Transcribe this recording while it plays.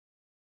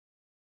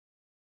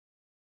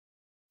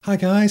Hi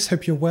guys,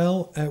 hope you're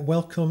well.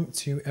 Welcome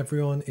to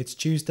everyone. It's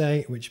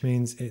Tuesday, which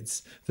means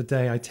it's the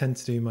day I tend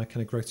to do my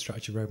kind of growth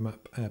strategy roadmap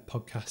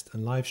podcast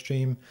and live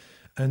stream.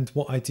 And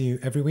what I do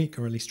every week,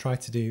 or at least try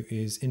to do,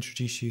 is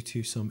introduce you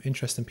to some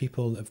interesting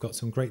people that have got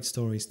some great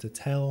stories to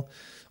tell.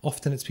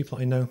 Often it's people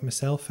I know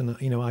myself, and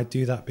I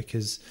do that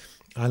because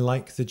I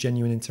like the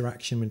genuine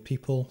interaction with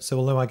people. So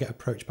although I get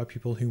approached by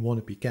people who want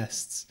to be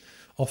guests,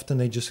 often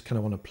they just kind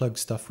of want to plug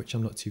stuff, which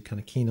I'm not too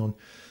kind of keen on.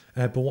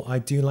 But what I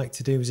do like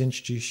to do is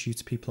introduce you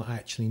to people I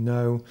actually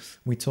know.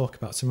 We talk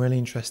about some really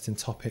interesting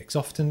topics,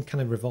 often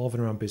kind of revolving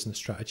around business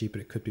strategy,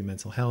 but it could be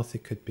mental health,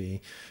 it could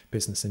be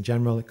business in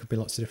general, it could be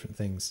lots of different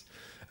things.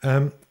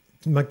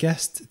 My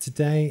guest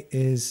today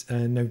is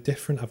no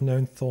different. I've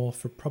known Thor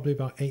for probably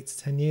about 8 to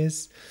 10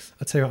 years.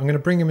 I'll tell you what, I'm going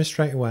to bring him in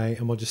straight away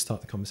and we'll just start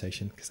the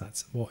conversation because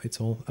that's what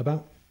it's all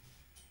about.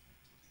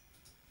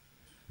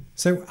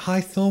 So,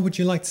 hi Thor, would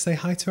you like to say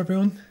hi to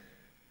everyone?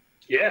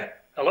 Yeah.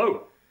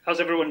 Hello.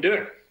 How's everyone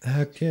doing?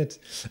 Good.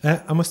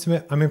 I must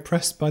admit, I'm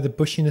impressed by the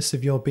bushiness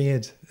of your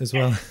beard as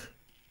well.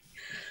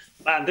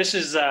 Man, this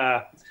is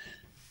a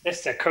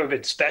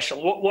COVID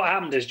special. What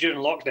happened is during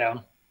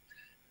lockdown,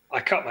 I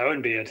cut my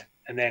own beard,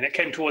 and then it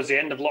came towards the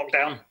end of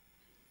lockdown,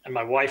 and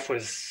my wife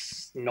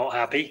was not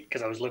happy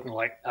because I was looking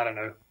like, I don't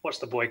know, what's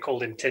the boy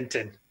called in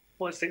Tintin?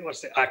 What's the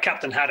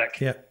Captain Haddock,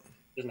 Yeah.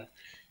 isn't it?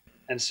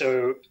 And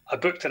so I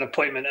booked an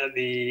appointment at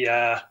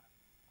the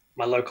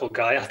my local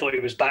guy. I thought he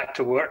was back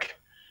to work.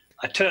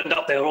 I turned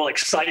up there all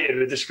excited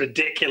with this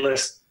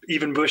ridiculous,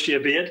 even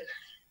bushier beard.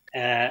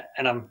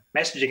 And I'm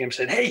messaging him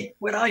saying, "Hey,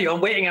 where are you?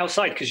 I'm waiting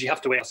outside," because you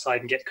have to wait outside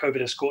and get COVID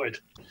escorted.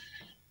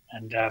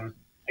 And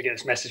I get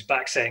this message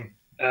back saying,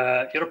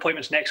 "Your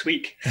appointment's next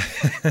week."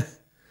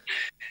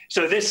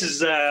 So this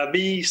is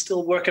me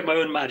still working my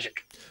own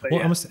magic. But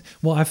Well, yeah.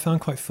 what I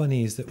found quite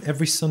funny is that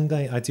every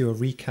Sunday I do a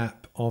recap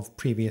of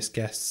previous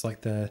guests,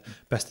 like the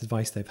best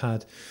advice they've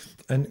had.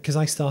 And because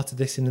I started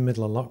this in the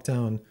middle of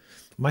lockdown,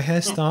 my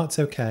hair starts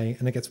okay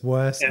and it gets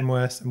worse Yeah. and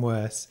worse and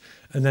worse.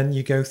 And then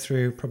you go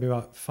through probably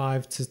about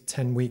 5 to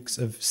 10 weeks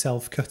of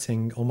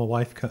self-cutting or my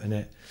wife cutting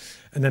it.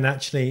 And then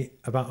actually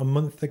about a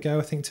month ago,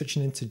 I think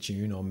touching into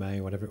June or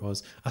May, whatever it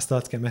was, I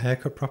started to get my hair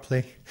cut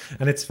properly.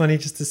 And it's funny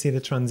just to see the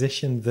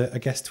transition that I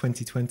guess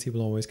 2020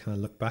 will always kind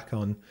of look back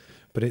on.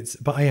 But I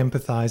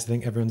empathise. I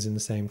think everyone's in the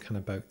same kind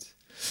of boat.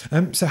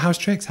 So how's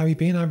tricks? How you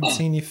been? I haven't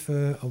seen you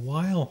for a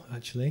while,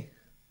 actually.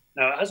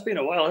 No, it has been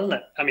a while, hasn't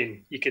it? I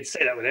mean, you could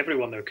say that with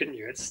everyone, though, couldn't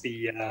you? It's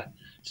the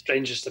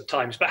strangest of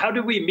times. But how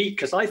did we meet?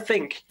 Because I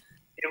think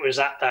it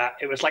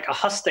was like a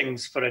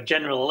hustings for a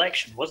general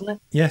election, wasn't it?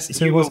 Yes, And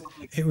so it you were, was.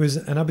 It was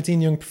an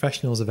Aberdeen Young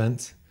Professionals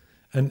event,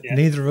 and yeah.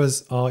 neither of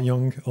us are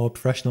young or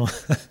professional,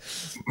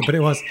 but it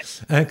was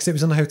because it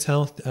was in a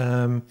hotel.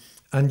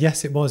 And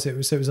yes, it was. It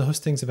was a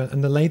hustings event,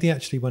 and the lady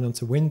actually went on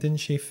to win, didn't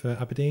she, for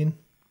Aberdeen?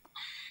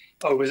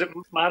 Oh, was it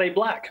Mary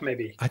Black,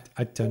 maybe?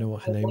 I don't know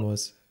what her name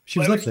was. She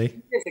Well, was it was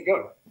lovely. years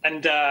ago.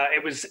 And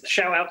it was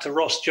shout out to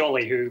Ross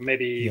Jolly, who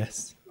maybe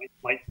Yes.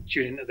 might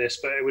tune into this,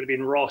 but it would have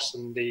been Ross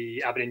and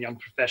the Aberdeen Young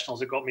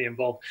Professionals that got me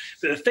involved.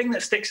 But the thing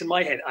that sticks in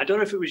my head, I don't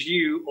know if it was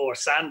you or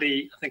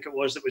Sandy, I think it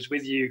was, that was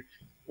with you.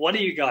 One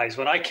of you guys,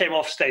 when I came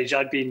off stage,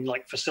 I'd been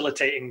like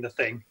facilitating the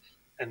thing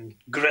and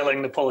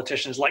grilling the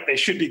politicians like they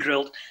should be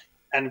grilled.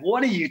 And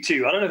one of you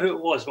two, I don't know who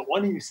it was, but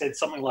one of you said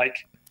something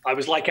like, "I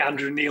was like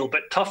Andrew Neil,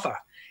 but tougher."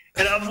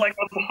 And I was like,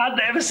 I've had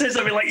that ever since.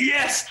 I've been like,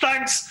 yes,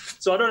 thanks.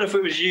 So I don't know if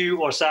it was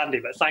you or Sandy,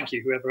 but thank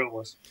you, whoever it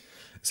was.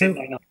 It So,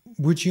 might not.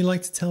 would you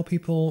like to tell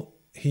people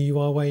who you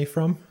are, where you're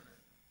from?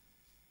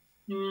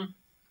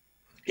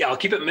 Yeah, I'll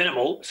keep it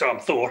minimal. So I'm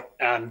Thor,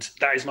 and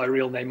that is my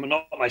real name,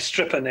 not my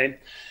stripper name.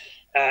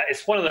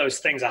 It's one of those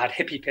things. I had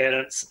hippie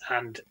parents,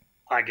 and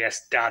I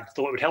guess Dad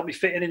thought it would help me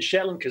fit in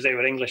Shetland because they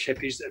were English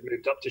hippies that had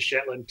moved up to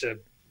Shetland to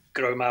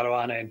grow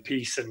marijuana in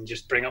peace and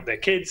just bring up their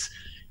kids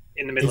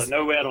in the middle of Is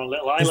nowhere on a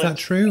little is that island.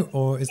 true,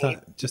 or is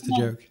that just a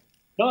joke?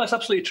 No, that's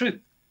absolutely true.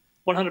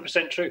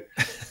 100% true.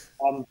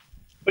 Um,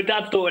 but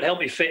Dad thought it would help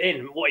me fit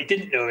in. What he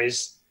didn't know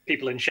is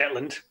people in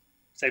Shetland,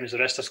 same as the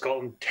rest of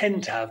Scotland,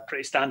 tend to have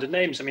pretty standard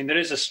names. I mean, there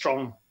is a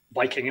strong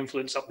Viking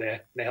influence up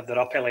there. They have their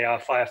Up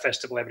Fire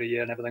Festival every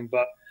year and everything.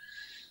 But,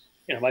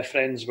 my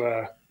friends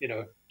were,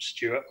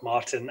 Stuart,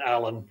 Martin,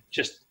 Alan,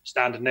 just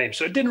standard names.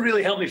 So it didn't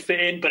really help me fit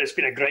in, but it's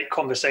been a great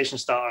conversation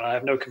starter. And I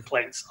have no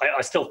complaints.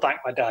 I still thank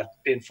my dad,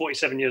 being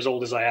 47 years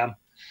old as I am,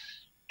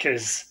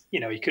 because he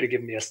could have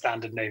given me a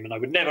standard name and I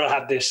would never have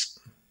had this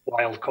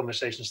wild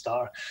conversation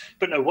starter.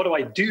 But no, what do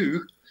I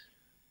do?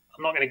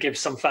 I'm not going to give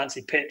some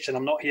fancy pitch, and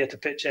I'm not here to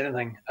pitch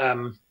anything.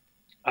 I'm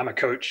a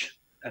coach,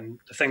 and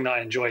the thing that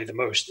I enjoy the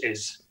most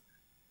is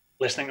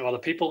listening to other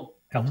people,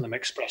 helping them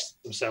express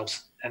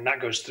themselves, and that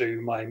goes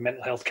through my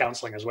mental health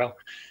counselling as well.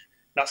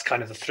 That's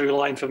kind of the through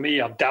line for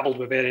me. I've dabbled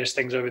with various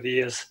things over the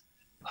years.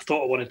 I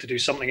thought I wanted to do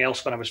something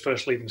else when I was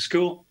first leaving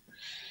school.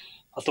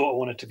 I thought I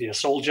wanted to be a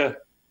soldier,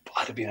 but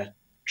I'd have been a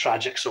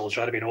tragic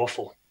soldier. I'd have been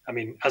awful. I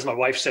mean, as my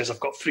wife says, I've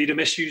got freedom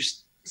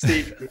issues,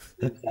 Steve.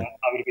 And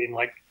I would have been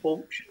like,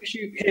 well, should we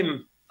shoot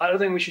him? I don't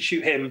think we should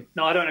shoot him.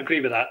 No, I don't agree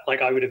with that.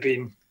 Like, I would have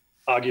been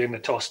arguing the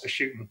toss for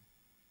shooting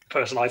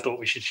person I thought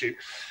we should shoot.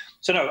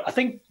 So no, I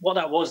think what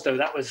that was though,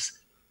 that was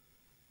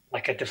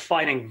like a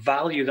defining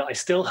value that I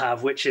still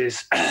have, which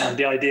is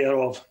the idea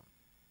of,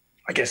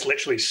 I guess,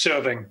 literally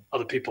serving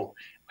other people.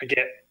 I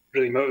get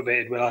really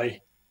motivated when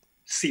I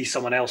see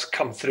someone else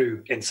come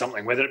through in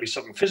something, whether it be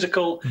something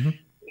physical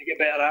they get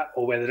better at,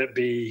 or whether it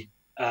be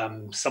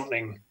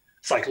something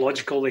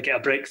psychological they get a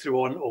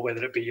breakthrough on, or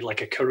whether it be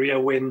like a career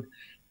win.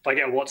 If I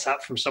get a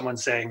WhatsApp from someone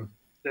saying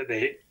that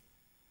they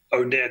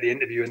owned it at the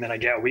interview, and then I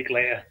get a week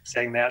later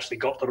saying they actually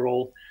got the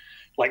role,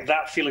 like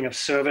that feeling of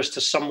service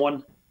to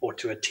someone or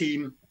to a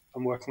team, if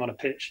I'm working on a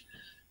pitch,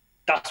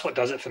 that's what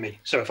does it for me.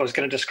 So if I was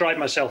going to describe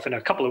myself in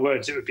a couple of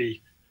words, it would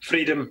be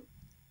freedom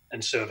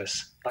and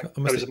service. Like,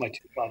 those are my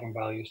two driving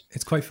values.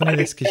 It's quite funny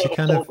this, because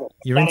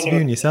you're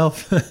interviewing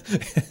yourself. What's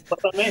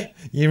that mean?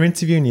 You're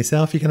interviewing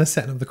yourself. You're kind of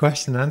setting up the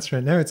question and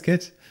answering it. No, it's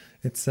good.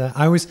 It's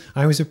I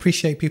always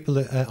appreciate people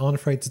that aren't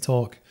afraid to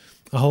talk.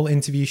 A whole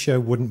interview show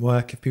wouldn't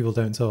work if people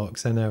don't talk.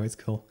 So no, it's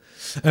cool.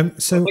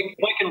 So if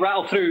I can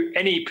rattle through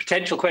any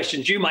potential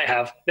questions you might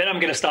have, then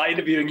I'm going to start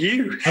interviewing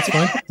you. That's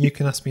fine. You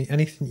can ask me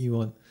anything you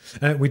want.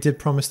 We did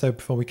promise though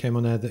before we came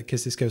on air that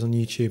because this goes on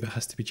YouTube, it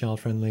has to be child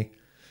friendly.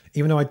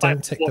 Even though I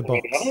don't tick the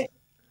box.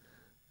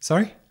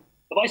 Sorry?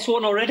 Have I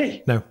sworn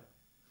already? No.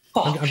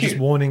 Oh, I'm just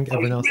warning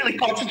everyone else. Really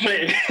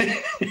concentrated.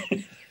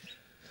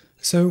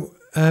 So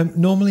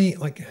normally,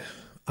 like,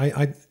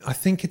 I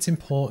think it's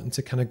important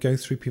to kind of go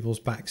through people's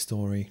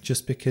backstory,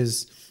 just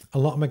because a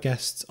lot of my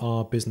guests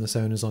are business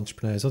owners,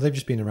 entrepreneurs, or they've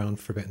just been around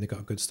for a bit and they've got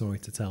a good story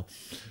to tell.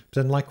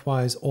 But then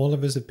likewise, all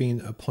of us have been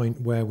at a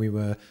point where we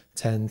were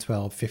 10,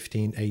 12,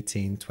 15,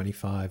 18,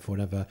 25,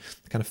 whatever,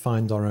 kind of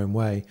find our own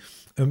way.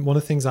 And one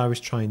of the things I always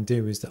try and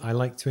do is that I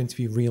like to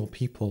interview real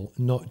people,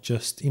 not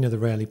just, the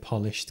rarely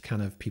polished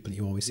kind of people that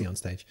you always see on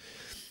stage.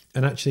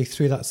 And actually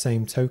through that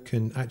same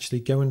token, actually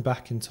going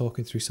back and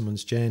talking through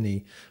someone's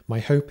journey, my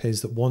hope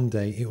is that one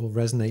day it will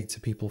resonate to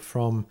people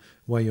from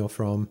where you're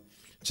from,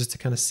 just to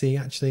kind of see,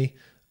 actually,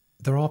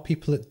 there are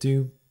people that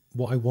do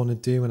what I want to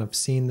do, and I've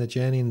seen their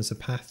journey and there's a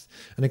path.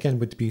 And again,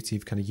 with the beauty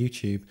of kind of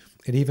YouTube,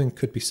 it even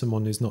could be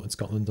someone who's not in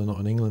Scotland or not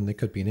in England, they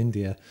could be in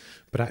India,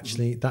 but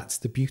actually that's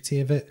the beauty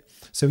of it.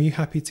 So are you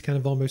happy to kind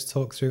of almost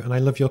talk through, and I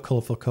love your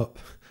colourful cup,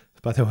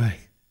 by the way.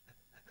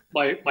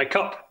 My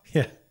cup?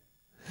 Yeah.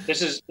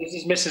 This is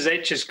Mrs.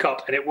 H's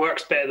cup, and it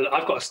works better than,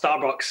 I've got a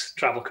Starbucks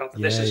travel cup.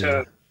 This is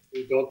her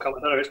dog cup. I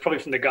don't know, it's probably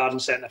from the garden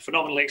centre.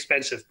 Phenomenally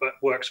expensive, but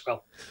works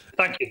well.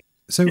 Thank you.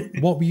 So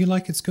what were you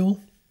like at school?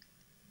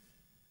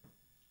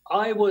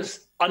 I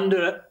was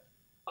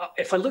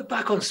if I look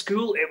back on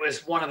school, it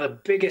was one of the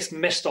biggest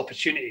missed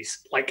opportunities.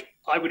 Like,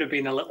 I would have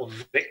been a little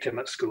victim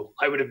at school.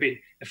 I would have been,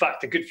 in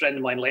fact, a good friend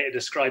of mine later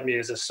described me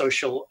as a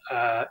social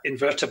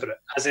invertebrate,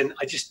 as in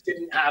I just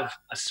didn't have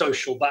a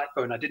social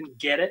backbone. I didn't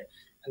get it.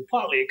 And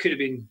partly it could have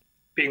been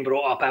being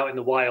brought up out in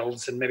the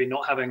wilds and maybe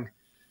not having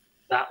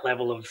that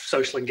level of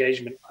social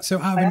engagement. So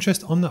out of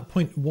interest on that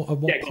point, at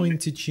what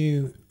point did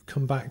you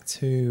come back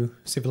to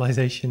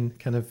civilization,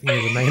 kind of,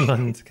 the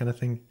mainland kind of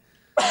thing?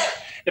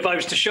 If I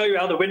was to show you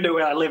out the window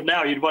where I live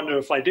now, you'd wonder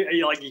if I do.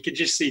 Like, you could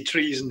just see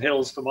trees and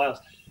hills for miles.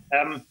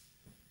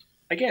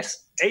 I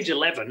guess age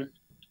 11,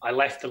 I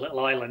left the little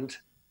island,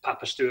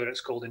 Papa Stewart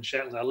it's called, in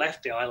Shetland. I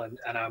left the island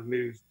and I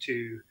moved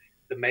to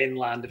the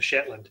mainland of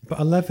Shetland. But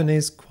 11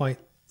 is quite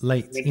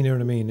late, you know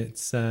what I mean?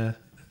 It's so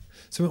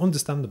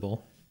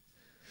understandable.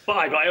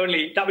 But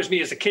that was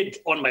me as a kid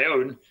on my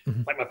own.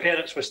 Mm-hmm. Like, my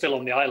parents were still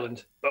on the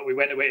island, but we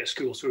went away to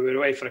school, so we were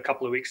away for a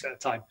couple of weeks at a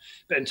time.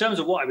 But in terms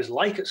of what I was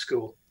like at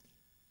school,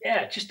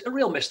 yeah, just a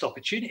real missed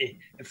opportunity.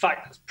 In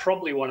fact, that's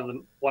probably one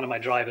of my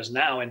drivers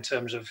now in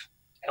terms of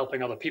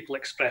helping other people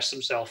express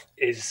themselves,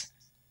 is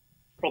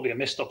probably a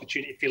missed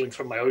opportunity feeling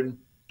from my own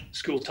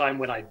school time,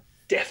 when I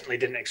definitely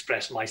didn't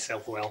express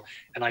myself well.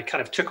 And I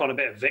kind of took on a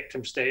bit of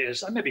victim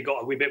status. I maybe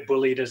got a wee bit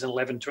bullied as an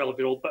 11,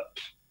 12-year-old, but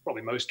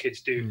probably most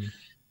kids do.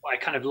 I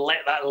kind of let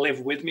that live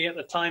with me at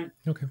the time.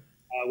 Okay.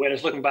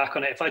 Whereas looking back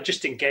on it, if I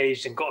just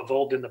engaged and got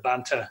involved in the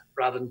banter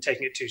rather than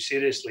taking it too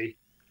seriously,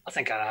 I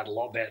think I had a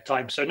lot better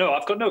time. So no,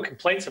 I've got no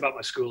complaints about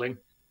my schooling,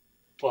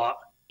 but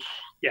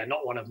yeah,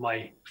 not one of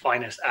my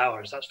finest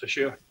hours, that's for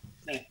sure.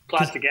 Yeah,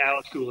 glad to get out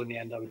of school in the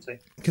end, I would say.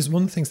 Because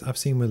one of the things that I've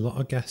seen with a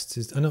lot of guests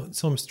is, I know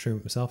it's almost true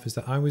with myself, is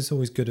that I was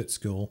always good at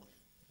school,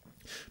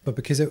 but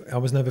because I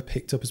was never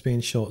picked up as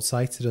being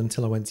short-sighted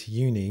until I went to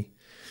uni,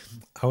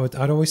 I'd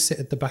always sit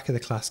at the back of the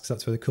class because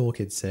that's where the cool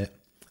kids sit.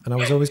 And I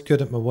was always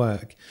good at my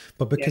work,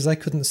 but because I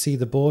couldn't see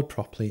the board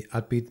properly,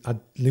 I'd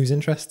lose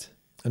interest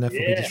and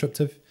therefore be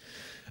disruptive.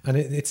 And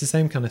it's the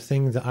same kind of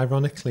thing, that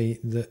ironically,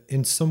 that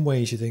in some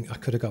ways you think I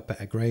could have got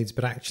better grades,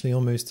 but actually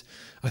almost,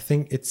 I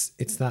think it's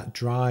that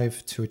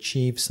drive to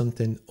achieve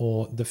something,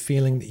 or the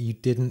feeling that you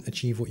didn't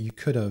achieve what you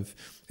could have,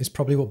 is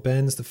probably what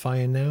burns the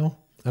fire now.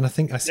 And I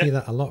think I see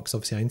that a lot, because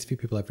obviously I interview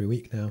people every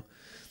week now.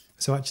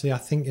 So actually, I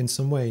think in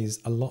some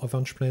ways, a lot of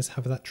entrepreneurs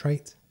have that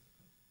trait.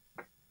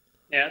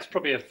 Yeah, it's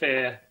probably a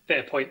fair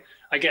point.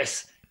 I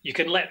guess you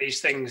can let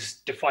these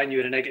things define you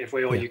in a negative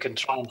way, or you can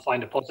try and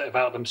find a positive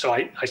out of them. So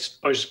I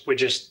suppose we're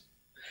just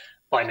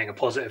finding a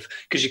positive,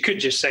 because you could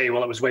just say,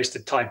 well, it was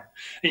wasted time.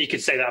 And you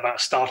could say that about a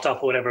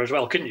startup or whatever as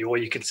well, couldn't you? Or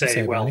you could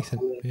say, well, X,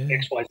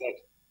 Y, Z.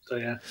 So,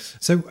 yeah.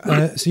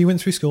 So you went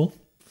through school,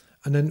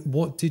 and then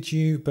what did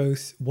you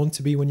both want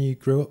to be when you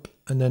grew up?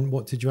 And then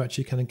what did you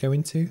actually kind of go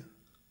into?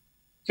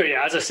 So,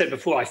 yeah, as I said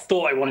before, I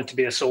thought I wanted to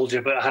be a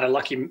soldier, but I had a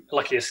lucky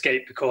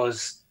escape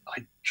because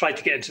I tried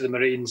to get into the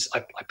Marines.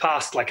 I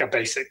passed like a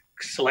basic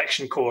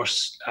selection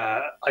course.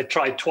 I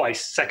tried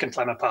twice. Second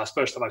time I passed.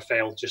 First time I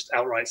failed just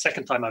outright.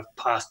 Second time I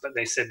passed, but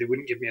they said they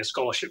wouldn't give me a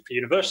scholarship for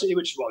university,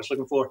 which is what I was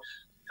looking for.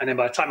 And then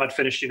by the time I'd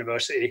finished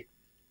university,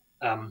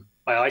 my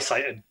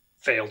eyesight had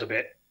failed a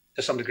bit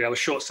to some degree. I was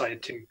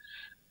short-sighted too.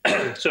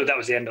 So that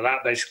was the end of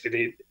that.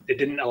 Basically, they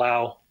didn't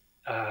allow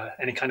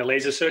any kind of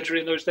laser surgery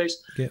in those days.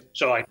 Yeah.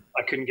 So I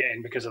couldn't get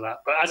in because of that.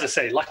 But as I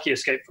say, lucky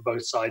escape for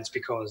both sides,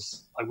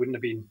 because I don't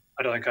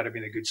think I'd have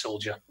been a good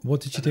soldier.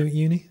 What did you do at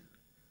uni?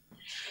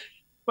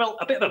 Well,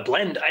 a bit of a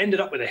blend. I ended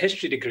up with a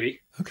history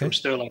degree from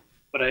Stirling.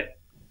 But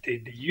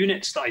the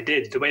units that I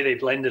did, the way they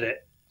blended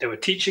it, there were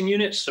teaching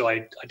units. So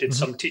I did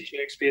some teaching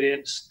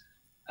experience.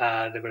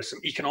 There were some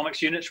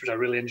economics units, which I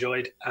really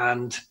enjoyed.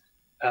 And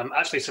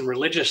actually some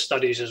religious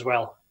studies as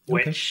well,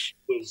 which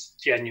was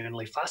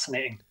genuinely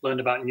fascinating.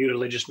 Learned about new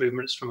religious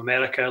movements from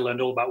America,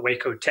 learned all about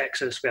Waco,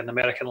 Texas. We had an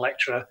American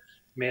lecturer,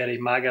 Mary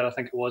Maggard, I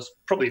think it was,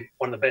 probably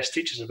one of the best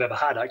teachers I've ever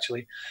had,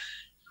 actually.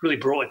 Really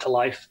brought it to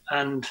life.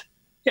 And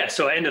yeah,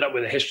 so I ended up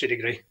with a history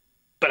degree.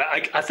 But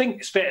I think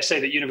it's fair to say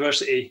that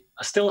university,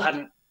 I still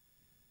hadn't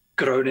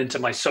grown into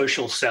my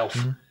social self.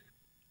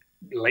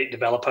 Late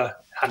developer,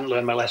 hadn't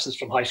learned my lessons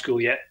from high school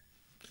yet.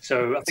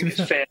 So I think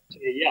it's fair to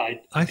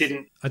say, I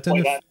didn't. I don't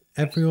know if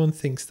everyone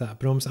thinks that,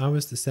 but almost I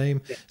was the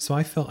same. Yeah. So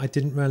I felt I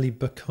didn't really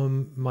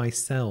become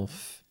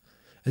myself,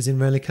 as in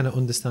really kind of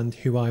understand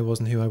who I was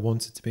and who I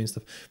wanted to be and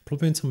stuff,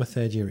 probably until my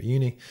third year at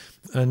uni.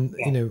 And,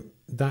 you know,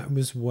 that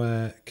was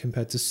where,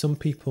 compared to some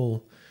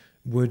people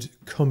would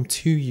come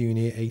to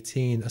uni at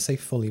 18, I say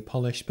fully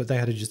polished, but they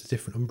had just a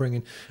different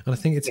upbringing. And I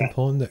think it's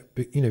important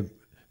that, you know,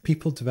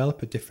 people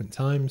develop at different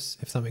times,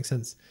 if that makes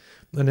sense.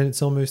 And then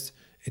it's almost,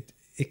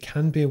 it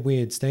can be a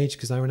weird stage,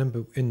 because I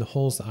remember in the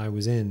halls that I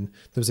was in,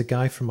 there was a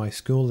guy from my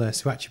school there,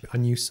 so actually I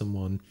knew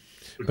someone.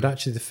 But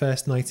actually the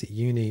first night at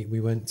uni,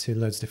 we went to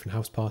loads of different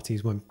house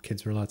parties when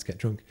kids were allowed to get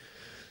drunk.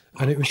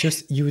 And it was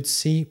just, you would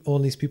see all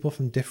these people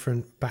from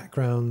different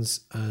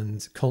backgrounds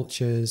and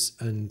cultures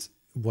and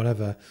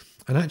whatever.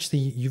 And actually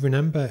you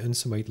remember in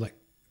some way, like,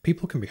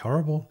 people can be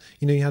horrible.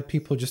 You know, you had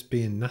people just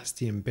being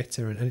nasty and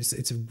bitter, and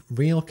it's a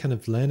real kind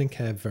of learning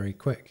curve very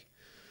quick.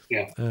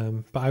 Yeah.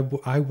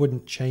 But I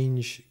wouldn't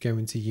change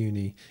going to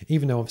uni,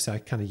 even though obviously I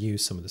kind of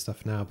use some of the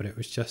stuff now, but it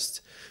was just,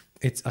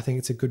 I think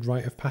it's a good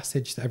rite of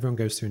passage that everyone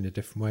goes through in a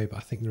different way, but I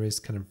think there is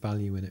kind of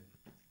value in it.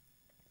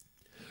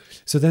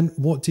 So then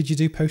what did you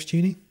do post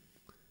uni?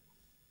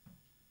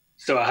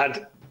 So I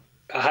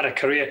had a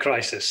career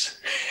crisis.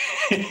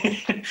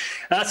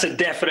 That's a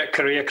definite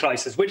career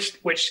crisis,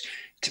 which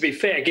to be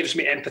fair, gives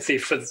me empathy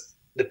for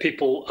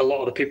a lot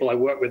of the people I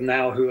work with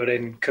now who are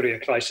in career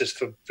crisis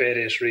for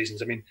various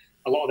reasons. I mean,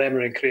 a lot of them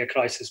are in career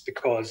crisis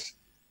because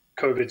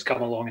COVID's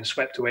come along and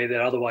swept away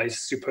their otherwise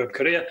superb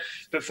career.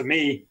 But for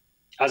me,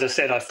 as I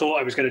said, I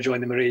thought I was going to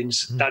join the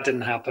Marines. That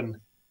didn't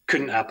happen,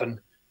 couldn't happen.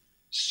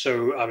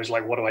 So I was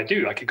like, what do I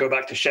do? I could go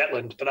back to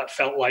Shetland, but that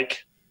felt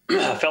like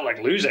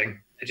losing.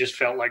 It just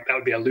felt like that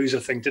would be a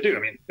loser thing to do. I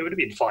mean, it would have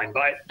been fine,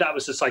 but that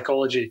was the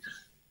psychology.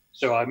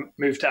 So I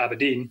moved to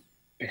Aberdeen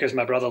because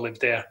my brother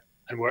lived there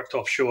and worked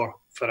offshore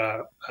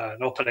for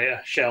an operator,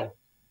 Shell.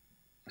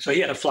 So he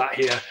had a flat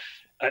here.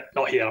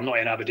 Not here, I'm not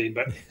in Aberdeen,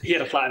 but he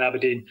had a flat in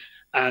Aberdeen.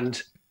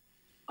 And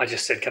I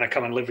just said, can I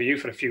come and live with you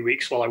for a few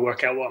weeks while I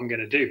work out what I'm going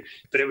to do?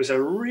 But it was a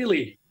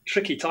really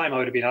tricky time. I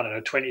would have been,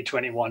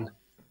 2021.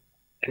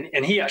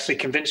 And he actually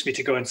convinced me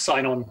to go and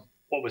sign on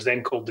what was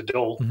then called the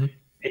dole.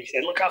 He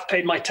said, look, I've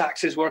paid my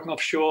taxes working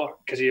offshore,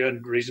 because he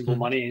earned reasonable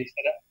money. And he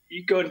said,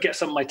 you go and get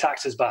some of my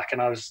taxes back.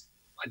 And I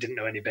didn't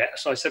know any better.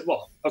 So I said,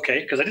 well,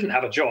 okay, because I didn't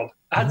have a job.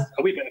 I had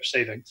a wee bit of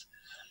savings.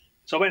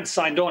 So I went and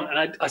signed on,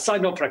 and I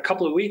signed on for a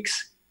couple of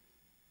weeks.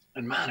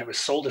 And man, it was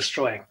soul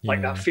destroying.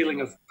 Like that feeling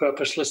of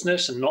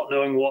purposelessness and not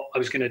knowing what I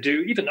was going to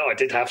do, even though I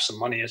did have some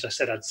money. As I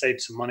said, I'd saved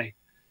some money.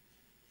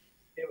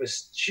 It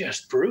was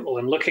just brutal.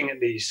 And looking at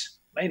these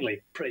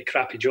mainly pretty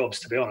crappy jobs,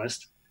 to be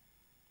honest.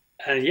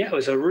 And yeah, it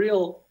was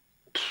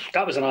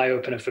that was an eye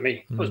opener for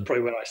me. That was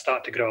probably where I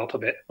started to grow up a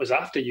bit, was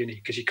after uni,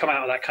 because you come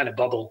out of that kind of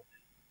bubble.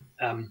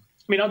 I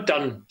mean, I'd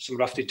done some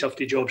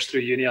roughy-tufty jobs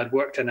through uni. I'd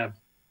worked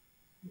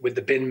with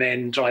the bin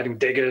men, driving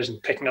diggers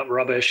and picking up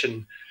rubbish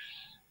and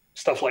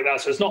stuff like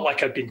that. So it's not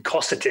like I'd been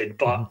cosseted,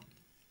 but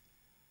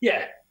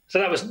yeah. So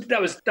that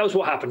was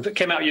what happened. I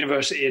came out of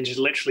university and just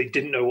literally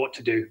didn't know what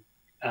to do,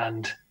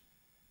 and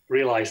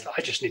realized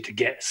I just need to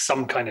get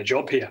some kind of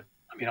job here.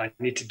 I mean, I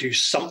need to do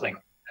something.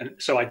 And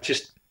so I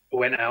just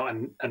went out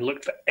and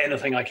looked for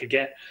anything I could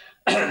get.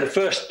 The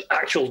first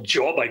actual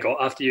job I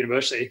got after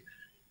university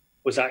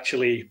was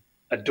actually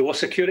a door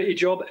security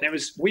job. And it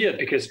was weird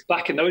because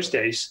back in those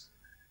days,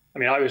 I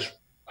mean,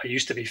 I I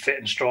used to be fit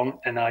and strong,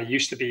 and I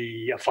used to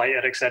be a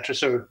fighter, etc.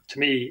 So to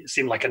me, it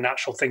seemed like a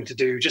natural thing to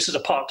do, just as a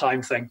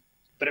part-time thing.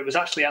 But it was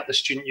actually at the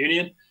student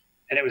union,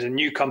 and it was a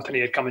new company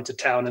had come into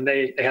town, and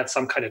they had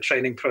some kind of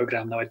training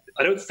program. Now,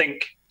 I don't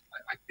think,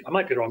 I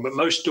might be wrong, but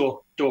most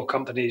door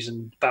companies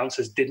and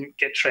bouncers didn't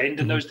get trained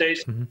in those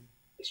days. Mm-hmm.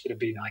 This would have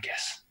been, I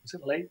guess, was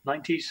it the late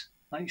 90s,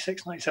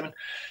 96, 97?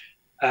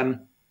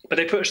 But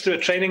they put us through a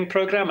training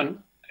program, and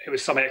it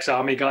was some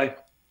ex-army guy.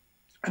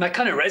 And I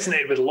kind of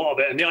resonated with a lot of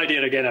it. And the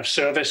idea, again, of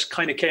service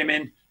kind of came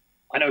in.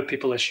 I know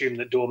people assume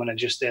that doormen are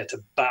just there to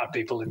batter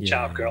people and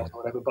chat up girls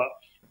or whatever. But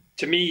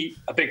to me,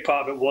 a big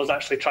part of it was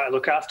actually trying to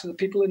look after the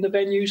people in the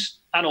venues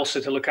and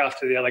also to look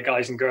after the other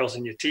guys and girls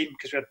in your team,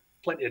 because we had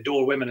plenty of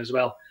door women as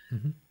well.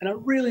 Mm-hmm. And I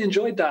really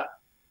enjoyed that.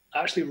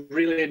 I actually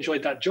really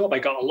enjoyed that job. I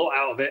got a lot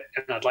out of it,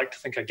 and I'd like to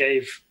think I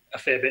gave a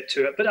fair bit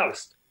to it. But that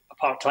was a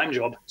part-time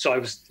job, so I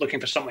was looking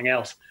for something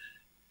else.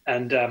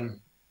 And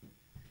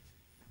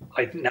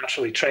I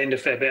naturally trained a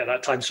fair bit at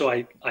that time, so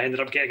I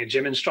ended up getting a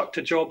gym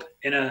instructor job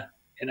in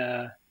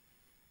a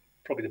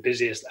probably the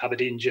busiest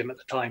Aberdeen gym at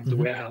the time, the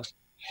Warehouse.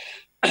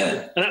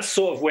 And that's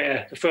sort of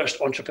where the first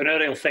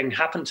entrepreneurial thing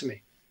happened to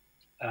me.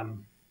 I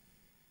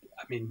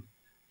mean,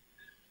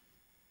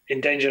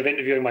 in danger of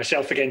interviewing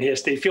myself again here,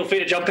 Steve, feel free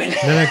to jump in.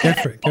 No, go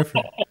for it.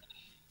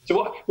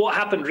 So what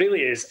happened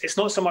really is, it's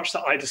not so much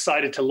that I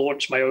decided to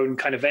launch my own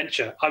kind of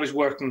venture. I was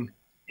working,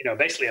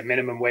 basically a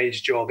minimum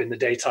wage job in the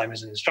daytime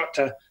as an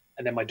instructor,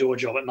 and then my door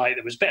job at night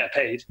that was better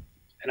paid.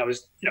 And I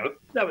was,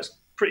 that was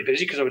pretty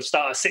busy, because I would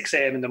start at 6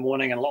 a.m. in the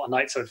morning, and a lot of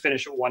nights I would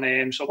finish at 1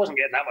 a.m. So I wasn't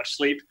getting that much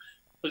sleep.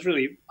 I was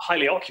really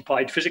highly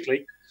occupied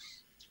physically.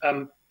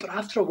 But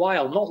after a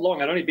while, not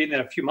long, I'd only been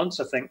there a few months,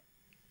 I think.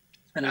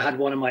 And I had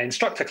one of my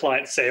instructor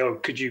clients say, "Oh,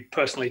 could you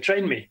personally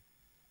train me?"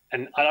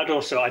 And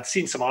I'd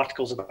seen some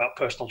articles about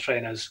personal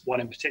trainers, one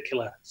in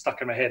particular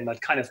stuck in my head, and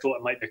I'd kind of thought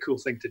it might be a cool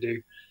thing to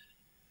do.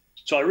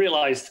 So I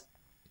realized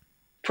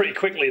pretty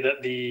quickly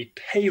that the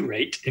pay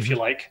rate, if you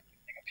like,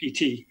 a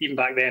PT, even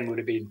back then would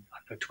have been, I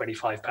don't know,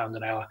 £25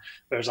 an hour,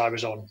 whereas I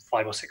was on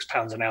 £5 or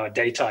 £6 an hour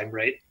daytime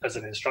rate as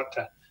an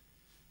instructor.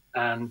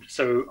 And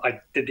so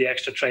I did the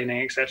extra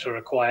training, etc.,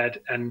 required,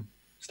 and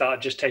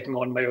started just taking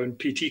on my own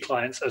PT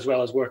clients as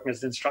well as working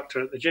as an instructor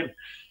at the gym.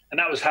 And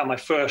that was how my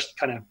first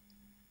kind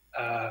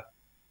of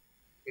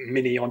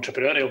mini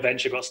entrepreneurial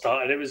venture got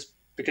started. It was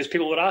because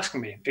people were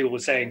asking me, people were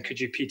saying, "Could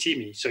you PT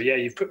me? So yeah,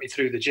 you've put me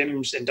through the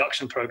gym's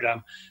induction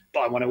program,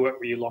 but I want to work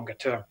with you longer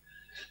term."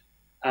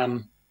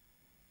 So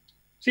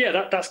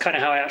yeah, that's kind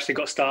of how I actually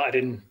got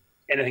started in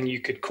anything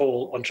you could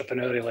call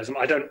entrepreneurialism.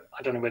 I don't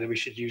know whether we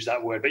should use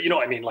that word, but you know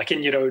what I mean, like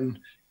in your own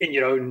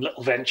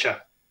little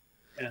venture.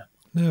 Yeah.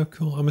 No,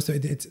 cool. I must say,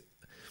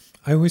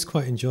 I always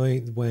quite enjoy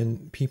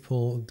when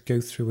people go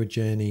through a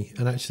journey,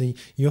 and actually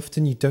you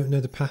don't know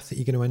the path that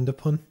you're going to end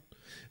up on.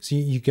 So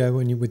you go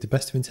and with the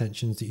best of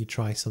intentions that you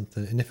try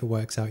something, and if it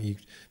works out, you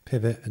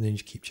pivot and then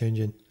you keep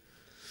changing.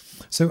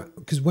 So,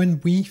 because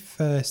when we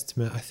first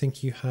met, I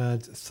think you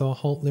had Thor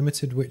Holt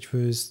Limited, which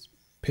was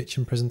pitch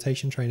and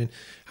presentation training.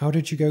 How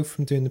did you go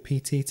from doing the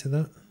PT to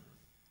that?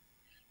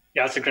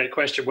 Yeah, that's a great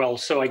question. Well,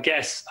 so I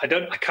guess I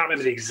can't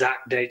remember the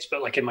exact dates,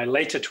 but like in my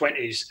later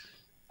 20s,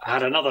 I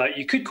had another,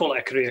 you could call it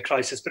a career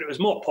crisis, but it was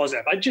more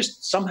positive. I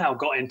just somehow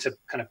got into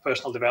kind of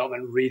personal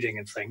development, reading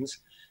and things.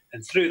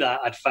 And through that,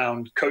 I'd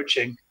found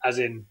coaching, as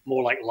in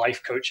more like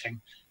life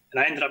coaching.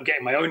 And I ended up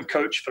getting my own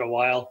coach for a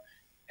while.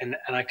 And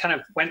I kind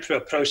of went through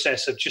a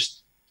process of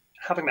just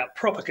having that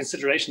proper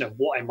consideration of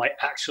what I might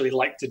actually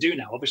like to do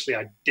now. Obviously,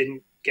 I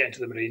didn't get into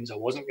the Marines. I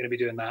wasn't going to be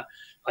doing that.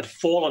 I'd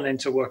fallen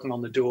into working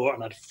on the door,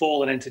 and I'd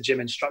fallen into gym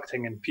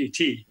instructing and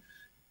PT.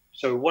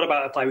 So what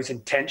about if I was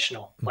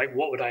intentional? Like,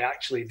 what would I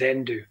actually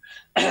then do?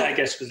 I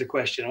guess was the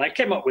question. And I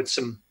came up with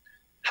some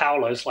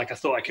howlers, like I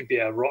thought I could be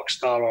a rock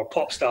star or a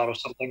pop star or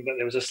something, but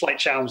there was a slight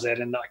challenge there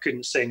in that I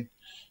couldn't sing,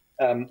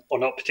 or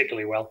not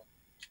particularly well.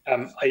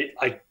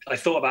 I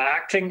thought about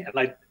acting, and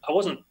I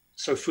wasn't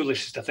so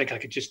foolish as to think I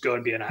could just go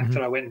and be an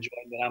actor. I went and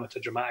joined an amateur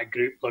dramatic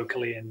group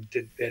locally and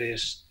did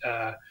various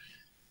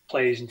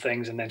plays and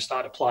things, and then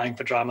started applying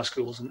for drama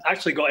schools, and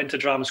actually got into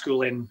drama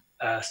school in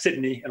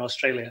Sydney in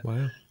Australia.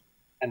 Wow.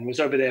 And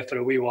was over there for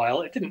a wee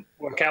while. It didn't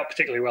work out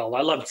particularly well.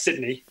 I loved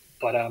Sydney,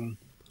 but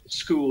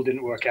school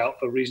didn't work out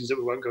for reasons that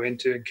we won't go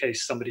into in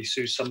case somebody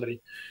sues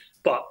somebody.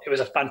 But it was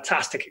a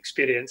fantastic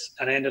experience,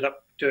 and I ended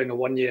up doing a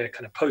 1-year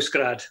kind of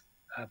post-grad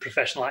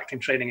professional acting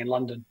training in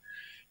London.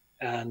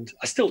 And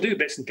I still do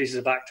bits and pieces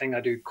of acting.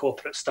 I do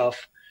corporate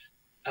stuff.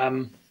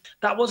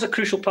 That was a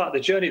crucial part of the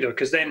journey, though,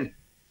 because then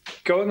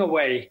going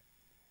away,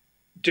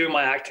 doing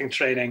my acting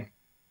training,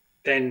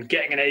 then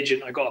getting an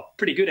agent. I got a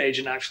pretty good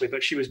agent, actually,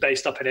 but she was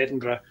based up in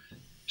Edinburgh.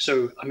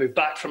 So I moved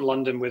back from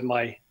London with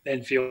my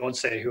then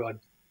fiance, who I'd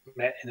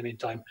met in the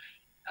meantime.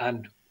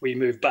 And we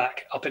moved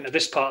back up into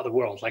this part of the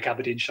world, like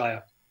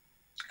Aberdeenshire.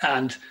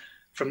 And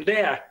from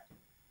there,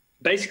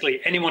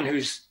 basically anyone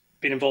who's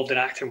been involved in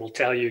acting will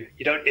tell you,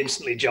 you don't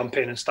instantly jump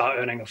in and start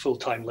earning a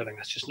full-time living.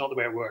 That's just not the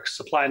way it works.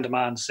 Supply and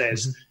demand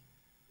says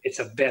it's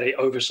a very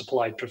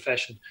oversupplied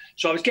profession.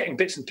 So I was getting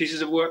bits and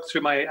pieces of work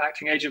through my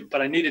acting agent,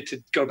 but I needed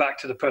to go back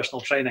to the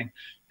personal training.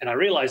 And I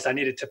realized I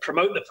needed to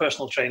promote the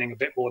personal training a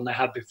bit more than I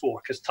had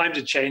before, because times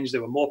had changed.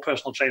 There were more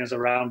personal trainers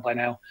around by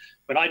now.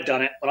 When I'd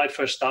done it, when I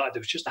first started, there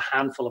was just a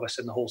handful of us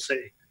in the whole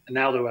city. And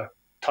now there were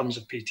tons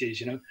of PTs,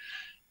 you know.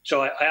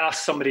 So I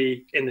asked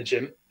somebody in the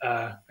gym,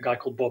 a guy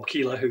called Bob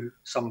Keeler, who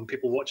some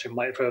people watching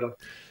might have heard of.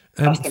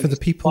 For the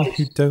people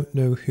who don't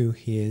know who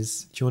he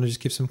is, do you want to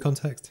just give some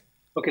context?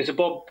 Okay, so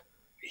Bob,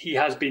 he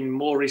has been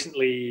more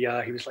recently,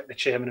 he was like the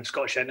chairman of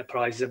Scottish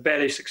Enterprise. He's a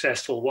very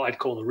successful, what I'd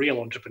call a real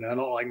entrepreneur,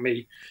 not like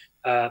me.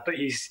 But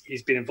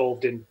he's been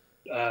involved in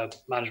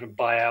management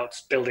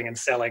buyouts, building and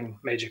selling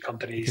major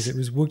companies. Because it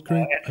was Wood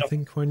Group, I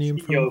think, where I knew him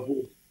from.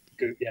 Wood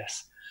Group,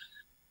 yes.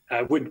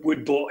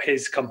 Wood bought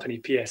his company,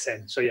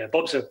 PSN. So yeah,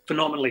 Bob's a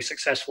phenomenally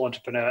successful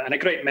entrepreneur and a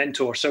great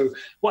mentor. So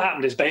what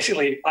happened is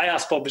basically I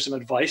asked Bob for some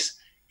advice.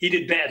 He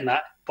did better than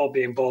that, Bob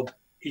being Bob.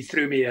 He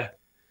threw me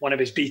one of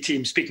his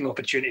B-team speaking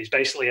opportunities.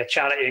 Basically, a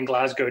charity in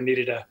Glasgow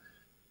needed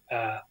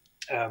a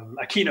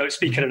keynote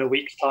speaker in a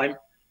week's time.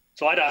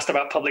 So I'd asked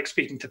about public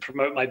speaking to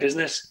promote my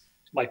business,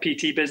 my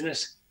PT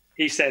business.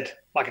 He said,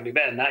 I can do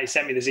better than that. He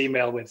sent me this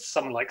email with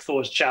something like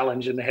Thor's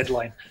challenge in the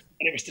headline.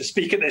 And it was to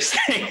speak at this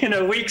thing in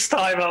a week's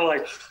time. I was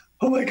like,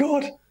 oh my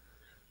God.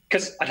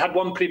 Because I'd had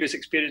one previous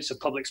experience of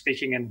public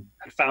speaking and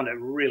I found it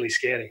really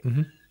scary.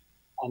 Mm-hmm.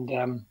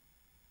 And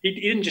he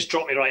didn't just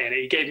drop me right in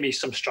it. He gave me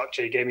some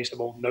structure. He gave me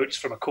some old notes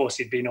from a course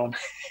he'd been on,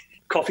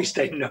 coffee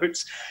stain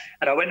notes.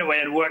 And I went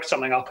away and worked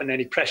something up. And then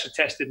he pressure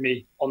tested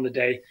me on the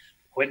day.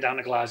 I went down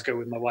to Glasgow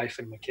with my wife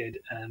and my kid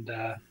and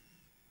I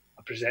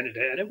presented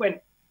it. And it went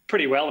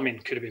pretty well. I mean,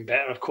 it could have been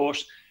better, of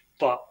course.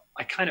 But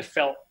I kind of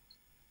felt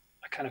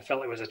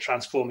it was a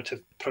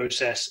transformative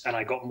process, and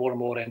I got more and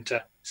more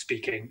into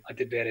speaking. I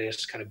did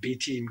various kind of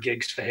B-team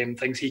gigs for him,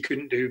 things he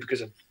couldn't do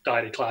because of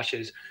diary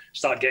clashes,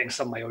 started getting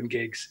some of my own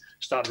gigs,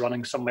 started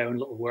running some of my own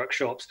little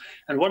workshops.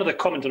 And one of the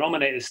common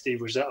denominators,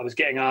 Steve, was that I was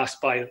getting asked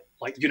by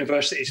like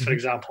universities, for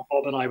example.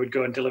 Bob and I would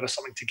go and deliver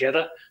something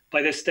together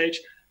by this stage,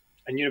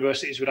 and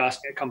universities would ask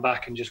me to come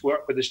back and just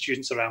work with the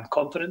students around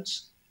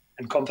confidence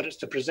and confidence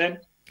to present.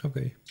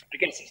 Okay. I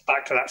guess it's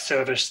back to that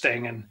service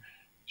thing and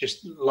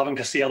just loving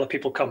to see other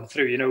people come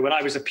through. You know, when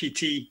I was a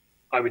PT,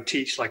 I would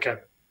teach like a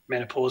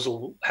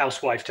menopausal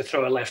housewife to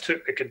throw a left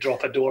hook that could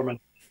drop a doorman.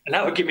 And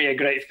that would give me a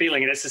great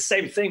feeling. And it's the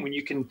same thing when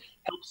you can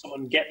help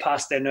someone get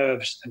past their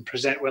nerves and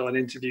present well in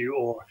an interview,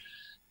 or,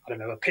 I don't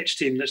know, a pitch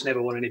team that's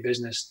never won any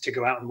business to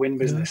go out and win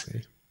business.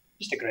 Okay.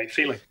 Just a great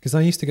feeling. Because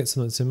I used to get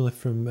something similar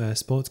from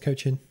sports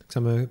coaching, because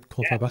I'm a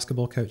qualified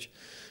basketball coach.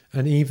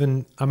 And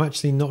even, I'm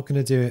actually not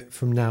going to do it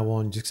from now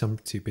on just because I'm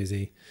too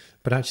busy.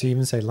 But actually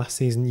even say last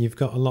season, you've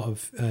got a lot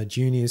of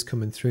juniors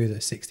coming through that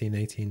are 16,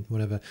 18,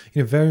 whatever.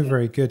 You know, very,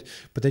 very good.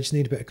 But they just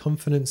need a bit of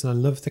confidence. And I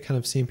love the kind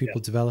of seeing people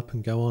develop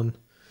and go on.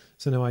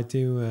 So no, I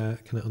do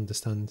kind of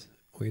understand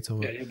what you're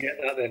talking about. Yeah, you'll get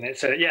that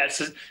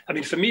then. I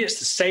mean, for me, it's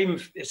the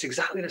same. It's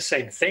exactly the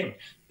same thing.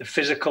 The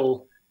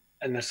physical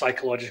and the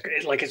psychological,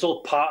 it's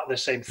all part of the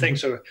same thing.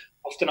 Mm-hmm. So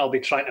often I'll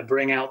be trying to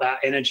bring out that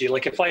energy.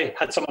 Like if I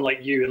had someone like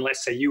you, and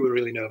let's say you were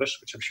really nervous,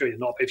 which I'm sure you're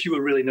not, but if you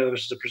were really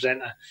nervous as a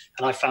presenter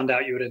and I found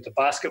out you were into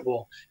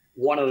basketball,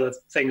 one of the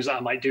things that I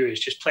might do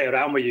is just play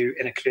around with you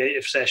in a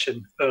creative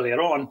session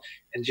earlier on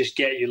and just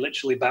get you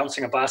literally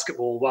bouncing a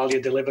basketball while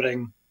you're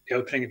delivering the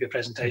opening of your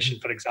presentation,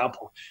 for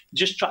example.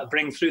 Just try to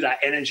bring through that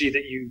energy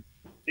that you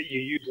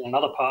use in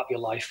another part of your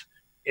life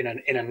in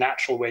a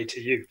natural way to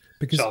you.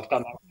 Because so I've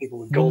done that with people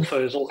with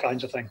golfers, all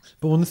kinds of things.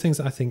 But one of the things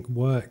that I think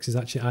works is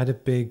actually I had a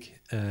big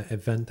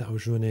event that I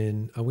was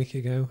running a week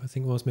ago, I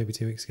think it was maybe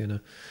 2 weeks ago now.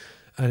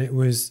 And it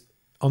was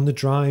on the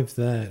drive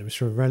there. It was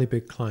for a really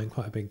big client,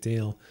 quite a big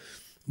deal.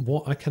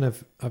 What I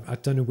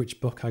don't know which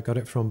book I got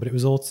it from, but it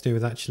was all to do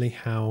with actually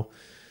how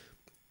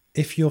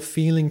if you're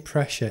feeling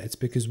pressure, it's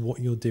because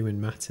what you're doing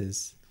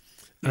matters.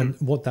 And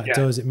what that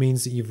does, it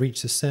means that you've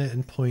reached a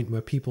certain point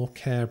where people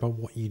care about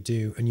what you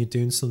do and you're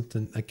doing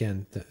something,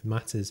 again, that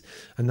matters.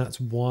 And that's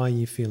why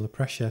you feel the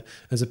pressure,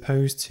 as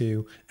opposed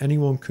to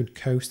anyone could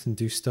coast and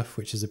do stuff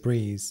which is a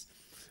breeze.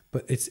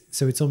 But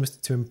it's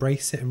almost to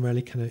embrace it and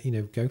really kind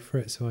of, go for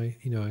it. So I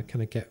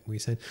kind of get what you're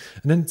saying.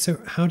 And then,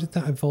 so how did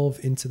that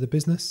evolve into the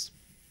business?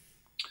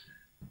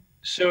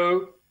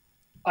 So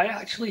I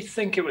actually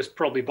think it was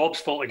probably Bob's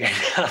fault again.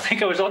 I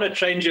think I was on a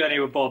train journey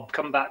with Bob,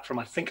 come back from,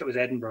 I think it was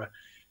Edinburgh.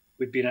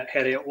 We'd been at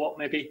Heriot Watt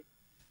maybe.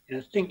 And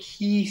I think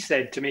he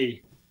said to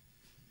me,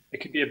 it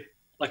could be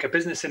a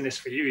business in this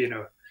for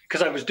you,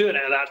 because I was doing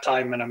it at that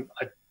time and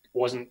I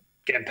wasn't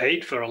getting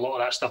paid for a lot of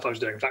that stuff I was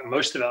doing. In fact,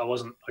 most of it I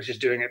wasn't. I was just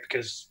doing it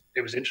because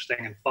it was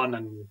interesting and fun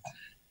and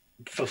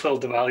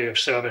fulfilled the value of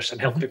service and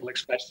helped people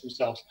express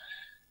themselves.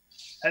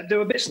 There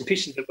were bits and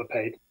pieces that were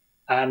paid.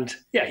 And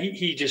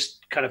he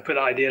just kind of put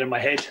that idea in my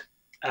head.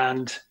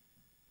 And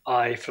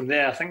from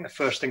there, I think the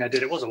first thing I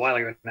did, it was a while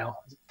ago now,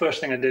 the first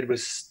thing I did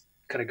was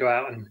kind of go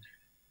out and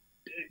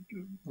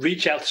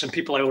reach out to some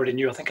people I already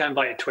knew. I think I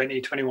invited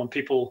 20, 21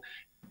 people,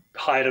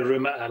 hired a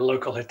room at a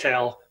local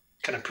hotel,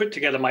 kind of put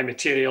together my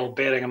material,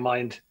 bearing in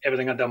mind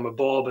everything I'd done with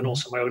Bob and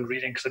also my own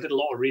reading, because I did a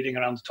lot of reading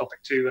around the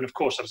topic too. And of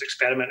course, I was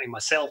experimenting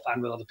myself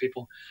and with other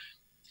people.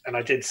 And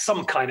I did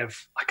some kind of,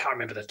 I can't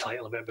remember the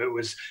title of it, but it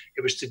was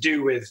to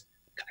do with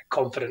kind of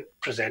confident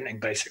presenting,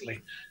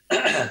 basically.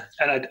 And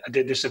I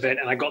did this event,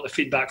 and I got the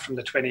feedback from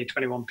the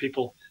 21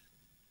 people.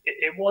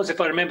 It was,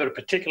 if I remember, a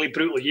particularly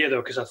brutal year,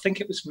 though, because I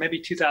think it was maybe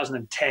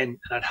 2010, and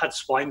I'd had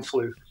swine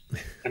flu,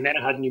 and then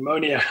I had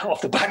pneumonia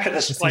off the back of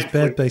the swine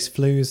flu. These bird-based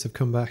flus have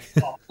come back.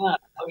 Oh, man,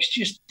 I was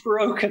just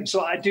broken.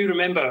 So I do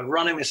remember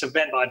running this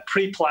event, but I'd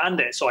pre-planned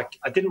it, so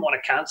I didn't want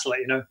to cancel it,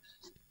 you know.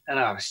 And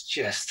I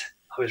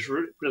was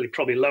really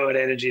probably lower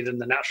energy than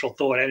the natural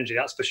Thor energy,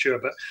 that's for sure.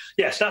 But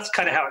yes, that's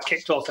kind of how it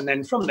kicked off. And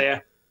then from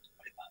there,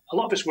 a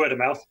lot of it's word of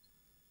mouth.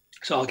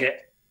 So I'll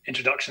get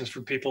introductions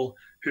from people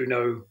who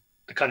know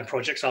the kind of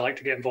projects I like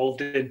to get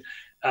involved in.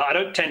 I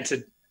don't tend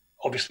to,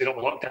 obviously not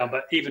with lockdown,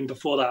 but even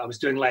before that, I was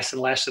doing less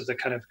and less of the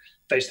kind of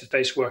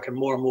face-to-face work and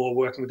more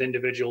working with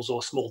individuals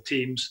or small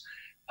teams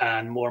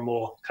and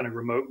more kind of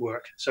remote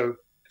work. So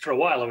for a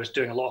while, I was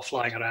doing a lot of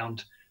flying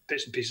around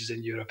bits and pieces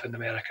in Europe and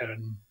America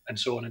and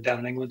so on and down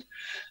in England.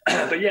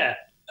 But yeah,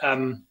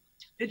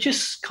 it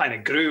just kind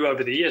of grew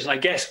over the years. And I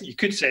guess you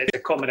could say it's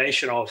a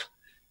combination of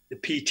the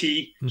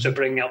PT, so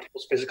bringing out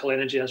people's physical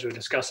energy, as we were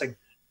discussing,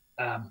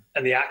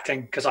 and the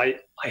acting, because I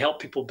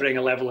help people bring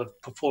a level of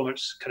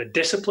performance kind of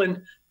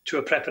discipline to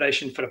a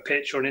preparation for a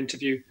pitch or an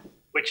interview,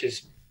 which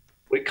is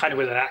kind of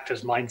with an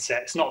actor's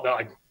mindset. It's not that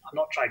I'm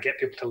not trying to get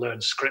people to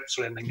learn scripts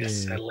or anything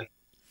necessarily.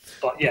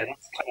 But yeah,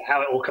 that's kind of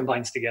how it all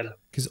combines together.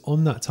 Because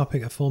on that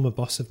topic, a former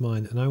boss of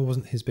mine, and I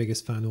wasn't his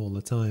biggest fan all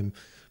the time,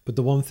 but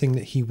the one thing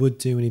that he would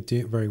do, and he'd do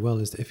it very well,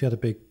 is that if he had a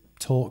big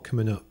talk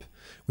coming up,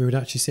 we would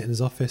actually sit in his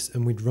office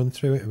and we'd run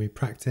through it and we'd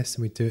practice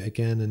and we'd do it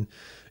again. And,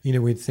 you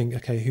know, we'd think,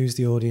 okay, who's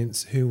the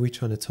audience? Who are we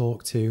trying to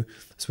talk to?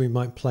 So we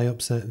might play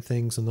up certain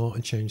things or not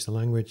and change the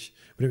language.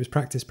 But it was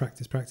practice.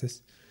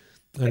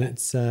 And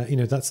it's, you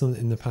know, that's something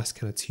in the past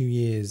kind of 2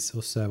 years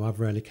or so I've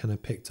really kind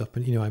of picked up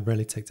and, you know, I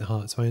really take to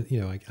heart. So,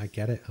 I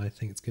get it. I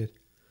think it's good.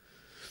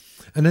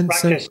 And then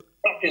practice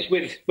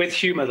with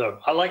humor, though.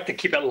 I like to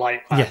keep it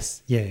light.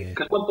 Yes. Yeah.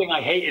 Because one thing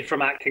I hated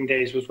from acting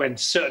days was when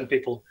certain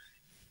people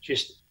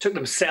just took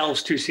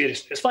themselves too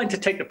seriously. It's fine to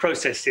take the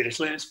process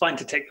seriously, and it's fine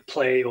to take the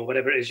play or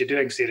whatever it is you're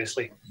doing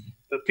seriously.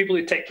 But people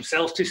who take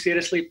themselves too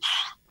seriously,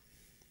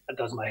 that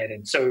does my head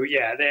in. So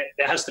yeah, there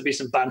has to be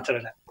some banter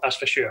in it, that's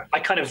for sure.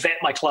 I kind of vet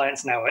my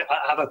clients now. I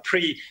have a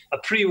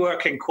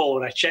pre-working call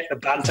and I check the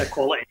banter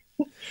quality,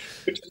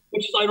 which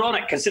is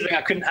ironic considering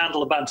I couldn't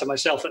handle the banter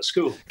myself at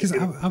school. Because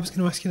I was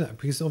going to ask you that,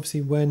 because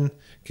obviously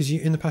because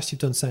in the past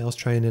you've done sales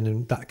training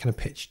and that kind of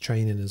pitch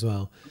training as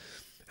well.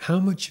 How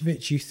much of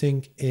it do you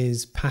think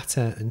is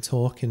patter and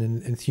talking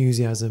and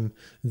enthusiasm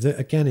that,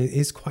 again, it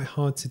is quite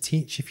hard to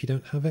teach if you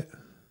don't have it?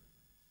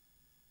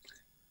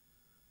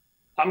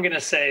 I'm going to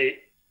say,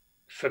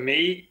 for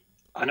me,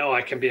 I know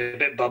I can be a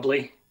bit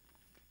bubbly,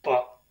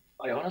 but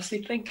I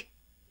honestly think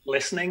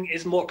listening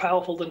is more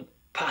powerful than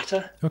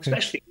patter,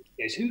 especially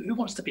these days. Who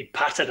wants to be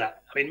pattered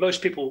at? I mean,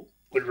 most people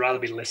would rather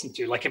be listened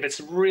to. Like if it's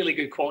really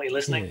good quality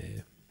listening,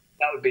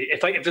 that would be,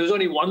 if there was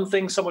only one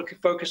thing someone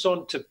could focus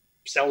on to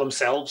sell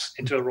themselves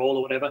into a role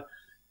or whatever,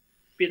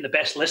 being the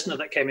best listener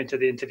that came into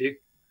the interview,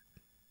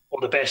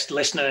 or the best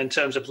listener in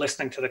terms of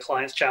listening to the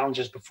client's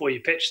challenges before you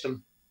pitch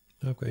them.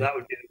 Okay. That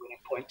would be the winning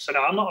point. So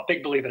no, I'm not a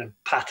big believer in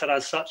patter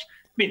as such.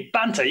 I mean,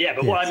 banter, yeah,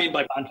 but what I mean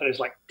by banter is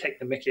like take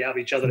the mickey out of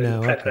each other in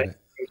the preparation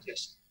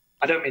process.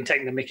 I don't mean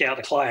taking the mickey out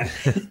of the client.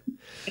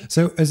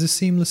 So as a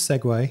seamless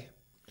segue,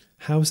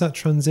 how's that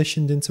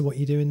transitioned into what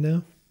you're doing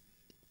now?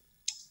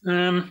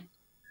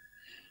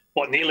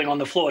 Kneeling on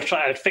the floor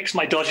trying to fix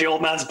my dodgy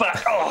old man's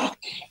back.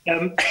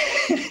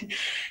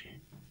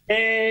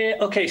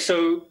 Okay,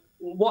 so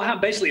what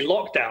happened, basically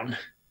lockdown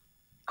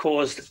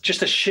caused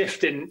just a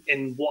shift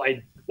in what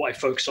I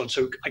focus on.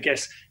 So I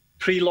guess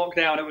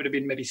pre-lockdown, it would have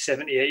been maybe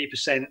 70,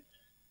 80%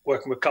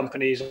 working with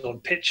companies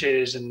on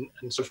pitches and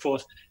so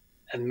forth.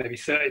 And maybe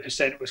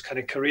 30% was kind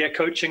of career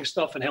coaching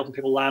stuff and helping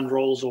people land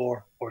roles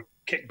or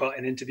kick butt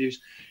in interviews.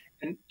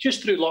 And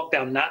just through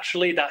lockdown,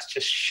 naturally, that's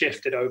just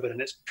shifted over, and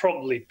it's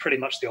probably pretty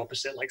much the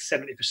opposite, like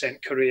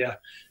 70% career,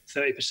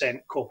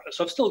 30% corporate.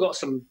 So I've still got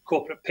some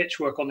corporate pitch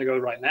work on the go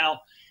right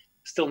now.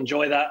 Still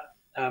enjoy that.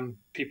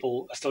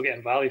 People are still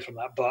getting value from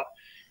that, but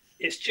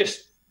it's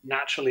just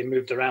naturally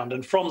moved around.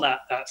 And from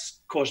that,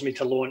 that's caused me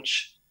to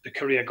launch the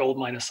Career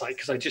Goldminer site,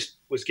 because I just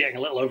was getting a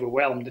little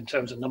overwhelmed in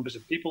terms of numbers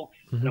of people.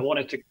 And I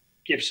wanted to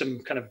give some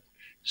kind of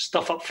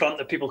stuff up front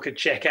that people could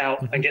check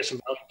out and get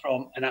some value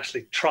from, and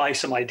actually try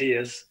some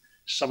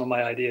of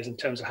my ideas in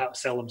terms of how to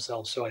sell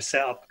themselves. So I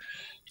set up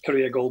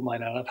Career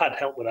Goldminer, and I've had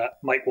help with that.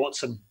 Mike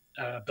Watson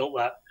built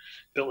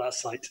that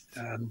site,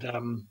 and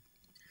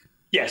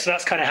so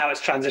that's kind of how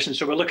it's transitioned.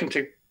 So we're looking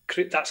to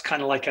create, that's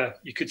kind of like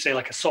you could say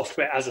like a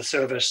software as a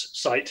service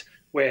site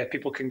where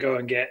people can go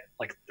and get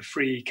like the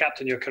free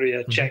Captain Your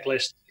Career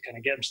checklist to kind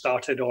of get them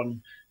started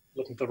on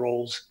looking for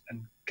roles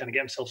and kind of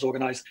get themselves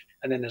organized.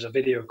 And then there's a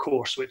video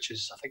course, which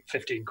is, I think,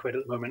 15 quid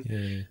at the moment,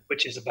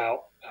 which is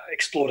about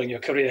exploring your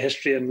career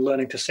history and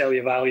learning to sell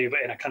your value, but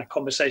in a kind of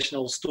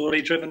conversational,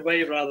 story-driven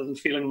way, rather than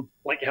feeling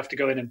like you have to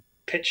go in and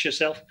pitch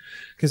yourself.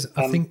 Because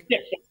I think... Yeah,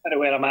 that's kind of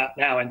where I'm at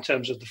now in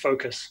terms of the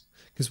focus.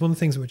 Because one of the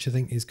things which I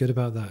think is good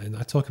about that, and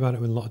I talk about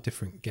it with a lot of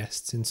different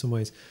guests in some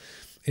ways,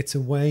 it's a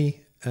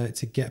way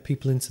to get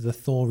people into the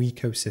Thor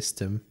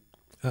ecosystem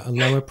at a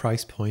lower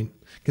price point.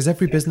 Because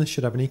every business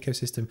should have an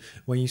ecosystem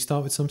where you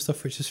start with some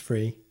stuff which is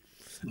free,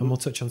 and we'll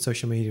touch on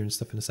social media and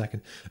stuff in a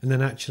second. And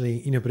then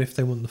actually, but if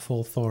they want the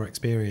full Thor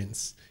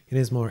experience, it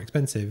is more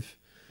expensive.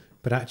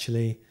 But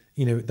actually,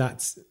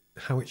 that's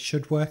how it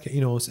should work.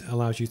 It, also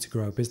allows you to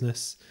grow a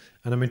business.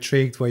 And I'm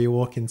intrigued where you're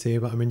walking to,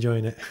 but I'm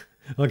enjoying it.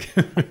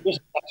 Okay. I'm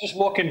just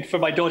walking for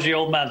my dodgy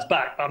old man's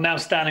back. I'm now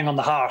standing on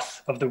the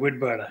hearth of the wood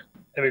burner.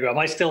 There we go. Am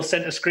I still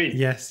center screen?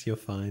 Yes, you're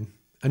fine.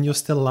 And you're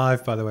still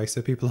live, by the way,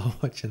 so people are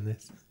watching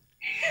this.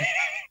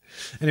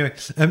 Anyway,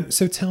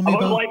 so tell me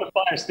about... I won't light the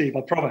fire, Steve,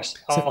 I promise.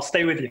 I'll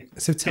stay with you.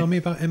 So tell me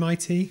about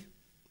MIT.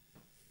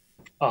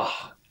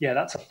 Oh, yeah,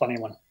 that's a funny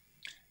one.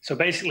 So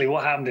basically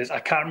what happened is, I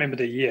can't remember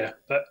the year,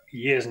 but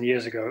years and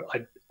years ago,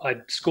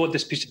 I'd scored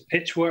this piece of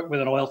pitch work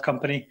with an oil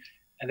company,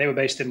 and they were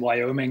based in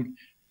Wyoming.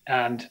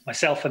 And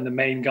myself and the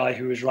main guy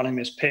who was running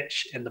this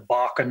pitch in the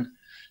Bakken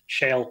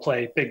shale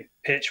play, big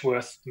pitch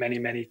worth many,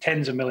 many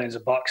tens of millions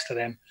of bucks to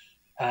them.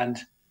 And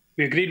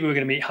we agreed we were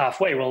going to meet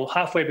halfway. Well,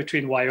 halfway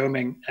between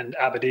Wyoming and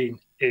Aberdeen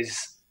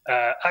is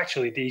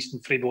actually the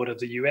eastern freeboard of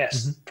the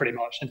US, pretty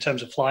much, in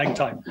terms of flying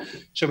time.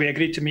 So we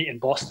agreed to meet in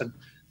Boston.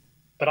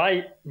 But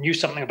I knew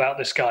something about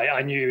this guy.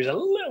 I knew he was a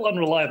little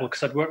unreliable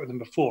because I'd worked with him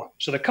before.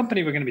 So the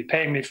company were going to be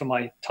paying me for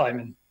my time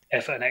and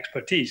effort and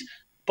expertise.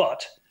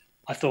 But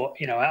I thought,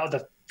 out of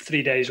the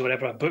 3 days or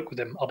whatever I booked with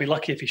him, I'll be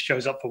lucky if he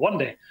shows up for one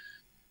day.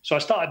 So I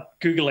started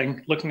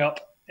Googling, looking up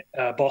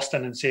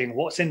Boston and seeing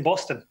what's in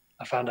Boston.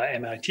 I found out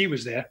MIT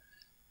was there.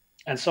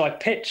 And so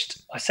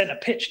I sent a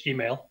pitch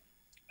email,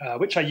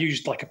 which I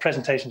used like a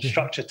presentation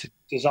structure to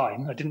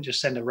design. I didn't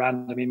just send a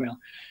random email.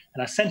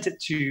 And I sent it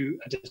to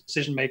a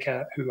decision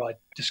maker who I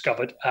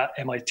discovered at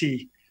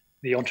MIT,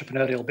 the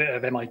entrepreneurial bit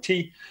of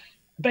MIT.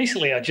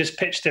 Basically, I just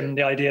pitched him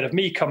the idea of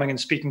me coming and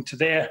speaking to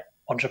their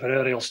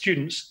entrepreneurial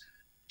students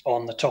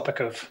on the topic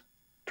of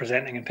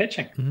presenting and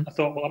pitching. I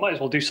thought, well, I might as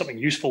well do something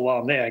useful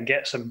while I'm there and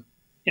get some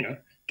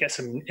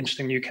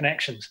interesting new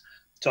connections.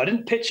 So I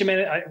didn't pitch him in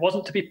it. It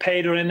wasn't to be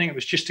paid or anything. It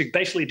was just to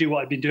basically do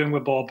what I'd been doing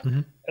with Bob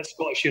at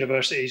Scottish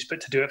universities, but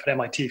to do it for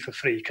MIT for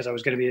free because I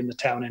was going to be in the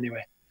town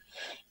anyway.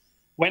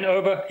 Went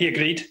over, he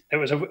agreed. It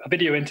was a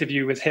video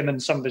interview with him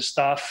and some of his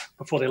staff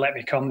before they let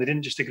me come. They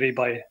didn't just agree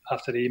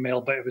after the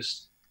email, but it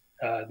was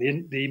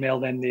the email,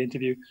 then the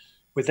interview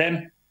with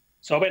them.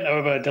 So I went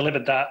over,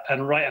 delivered that,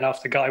 and right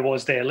enough, the guy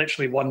was there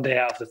literally one day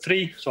out of the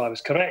 3. So I was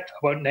correct.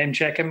 I won't name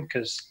check him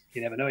because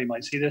you never know, he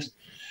might see this.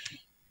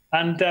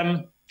 And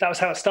that was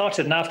how it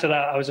started. And after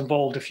that, I was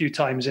involved a few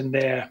times in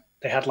there.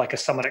 They had like a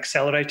summer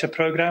accelerator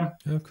program.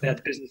 Oh, cool. They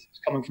had businesses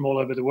coming from all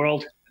over the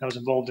world, and I was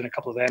involved in a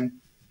couple of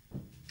them.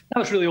 That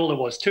was really all there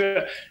was to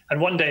it. And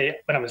one day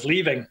when I was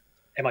leaving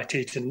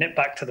MIT to nip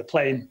back to the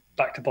plane,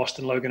 back to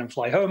Boston Logan and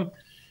fly home,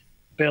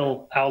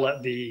 Bill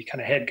Owlett, the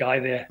kind of head guy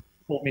there,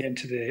 brought me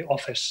into the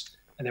office,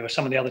 and there were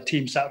some of the other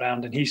team sat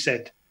around, and he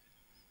said,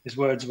 his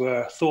words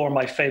were, "Thor,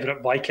 my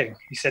favorite Viking."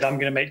 He said, "I'm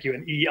going to make you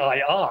an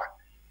EIR."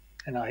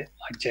 And I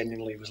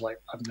genuinely was like,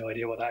 I have no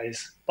idea what that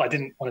is. But I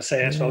didn't want to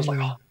say it, so I was like,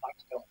 oh,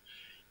 thanks, Bill.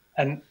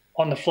 And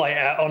on the flight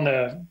out, on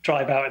the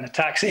drive out in the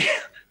taxi,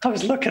 I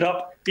was looking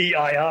up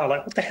EIR,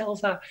 like, what the hell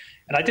is that?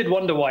 And I did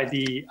wonder why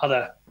the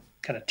other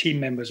kind of team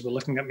members were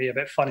looking at me a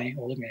bit funny,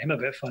 or looking at him a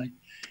bit funny.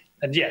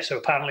 And yeah, so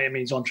apparently it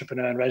means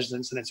entrepreneur in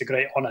residence, and it's a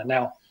great honor.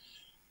 Now,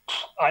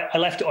 I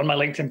left it on my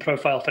LinkedIn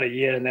profile for a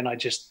year, and then I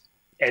just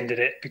ended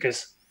it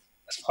because,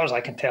 as far as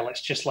I can tell,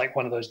 it's just like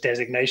one of those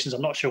designations.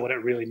 I'm not sure what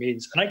it really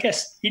means. And I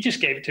guess he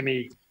just gave it to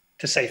me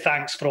to say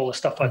thanks for all the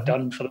stuff I've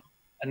done for them.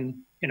 And,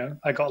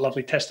 I got a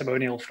lovely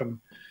testimonial from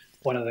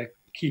one of the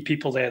key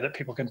people there that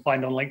people can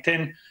find on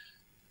LinkedIn.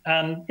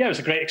 And yeah, it was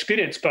a great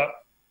experience, but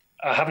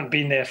I haven't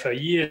been there for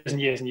years and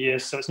years and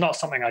years. So it's not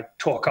something I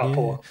talk up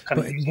or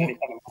kind of...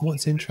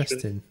 What's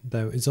interesting,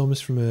 though, is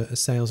almost from a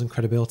sales and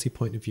credibility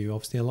point of view.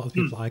 Obviously, a lot of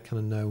people I kind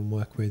of know and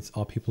work with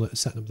are people that are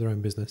setting up their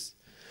own business.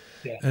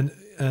 Yeah. And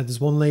there's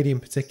one lady in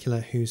particular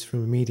who's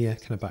from a media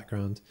kind of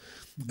background,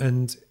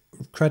 and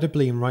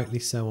credibly and rightly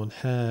so on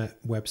her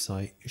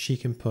website, she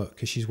can put,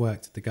 because she's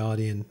worked at The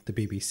Guardian, the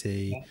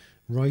BBC,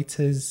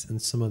 Reuters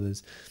and some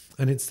others,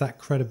 and it's that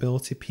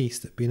credibility piece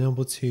that being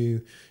able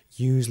to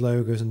use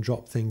logos and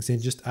drop things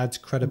in just adds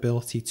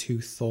credibility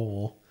to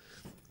Thor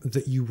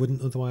that you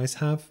wouldn't otherwise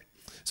have.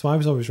 So I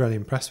was always really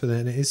impressed with it,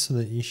 and it is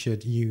something that you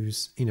should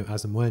use,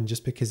 as and when,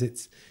 just because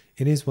it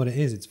is what it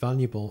is. It's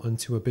valuable, and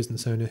to a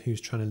business owner who's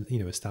trying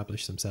to,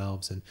 establish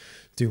themselves and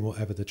do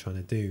whatever they're trying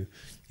to do,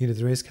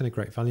 there is kind of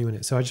great value in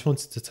it. So I just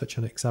wanted to touch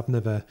on it because I'd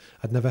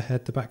never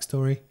heard the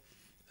backstory.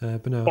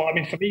 But no. Well, I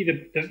mean, for me,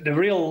 the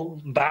real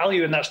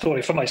value in that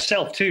story for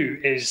myself too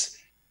is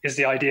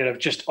the idea of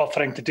just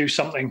offering to do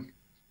something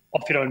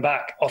off your own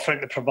back,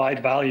 offering to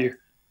provide value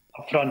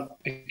up front,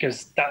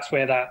 because that's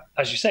where that,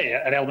 as you say,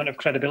 an element of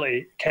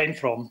credibility came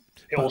from.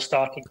 It all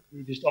started with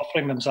you just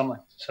offering them something.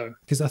 So,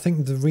 because I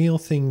think the real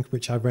thing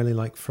which I really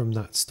like from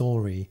that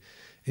story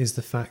is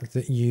the fact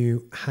that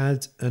you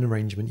had an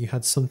arrangement, you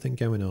had something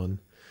going on.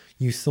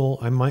 You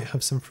thought, I might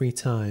have some free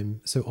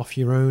time. So off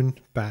your own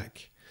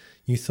back,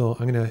 you thought,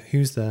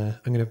 who's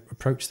there? I'm going to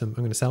approach them.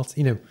 I'm going to sell,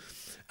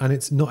 and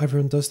it's not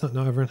everyone does that.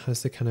 Not everyone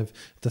has the kind of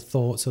the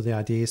thoughts or the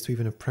ideas to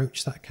even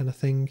approach that kind of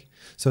thing.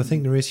 So I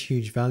think there is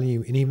huge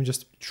value in even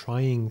just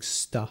trying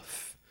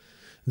stuff.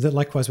 That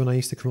likewise, when I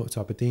used to come up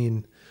to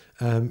Aberdeen,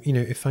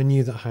 if I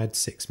knew that I had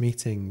 6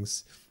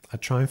 meetings,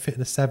 I'd try and fit in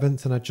the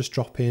 7th, and I'd just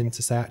drop in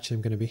to say, actually,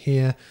 I'm going to be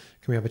here.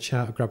 Can we have a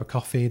chat or grab a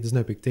coffee? There's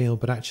no big deal.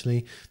 But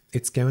actually,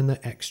 it's going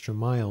that extra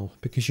mile,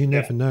 because you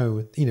never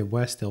know.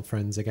 We're still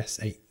friends, I guess,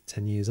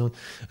 8-10 years on.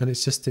 And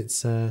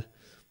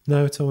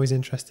it's always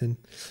interesting.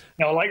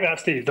 No, I like that,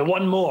 Steve. The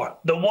one more,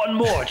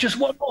 just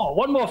one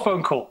more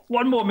phone call,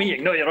 one more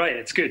meeting. No, you're right.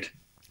 It's good.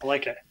 I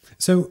like it.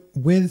 So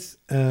with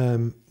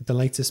the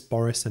latest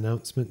Boris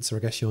announcements, or I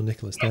guess you're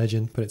Nicola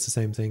Sturgeon, but it's the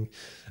same thing.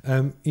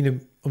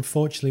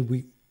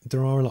 Unfortunately,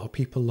 there are a lot of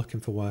people looking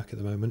for work at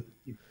the moment.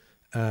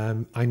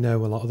 I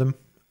know a lot of them.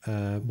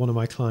 One of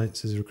my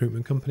clients is a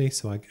recruitment company,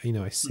 so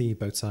I see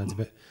both sides of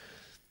it.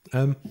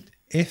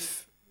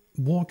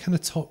 What kind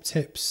of top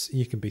tips?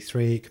 You can be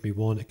 3, it can be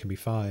 1, it can be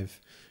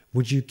 5.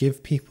 Would you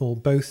give people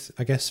both,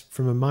 I guess,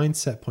 from a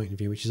mindset point of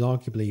view, which is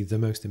arguably the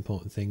most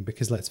important thing,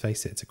 because let's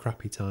face it, it's a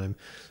crappy time.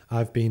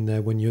 I've been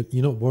there when you're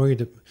not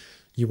worried.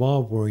 You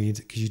are worried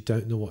because you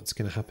don't know what's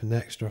going to happen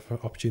next, or if an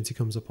opportunity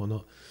comes up or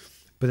not.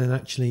 But then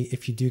actually,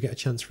 if you do get a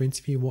chance for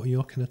interview, what are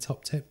your kind of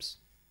top tips?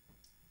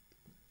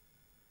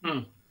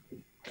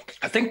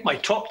 I think my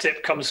top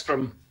tip comes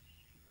from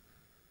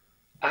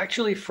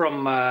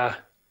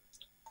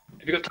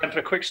have you got time for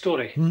a quick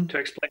story to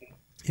explain?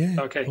 Yeah,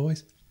 okay.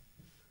 Always.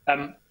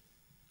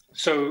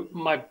 So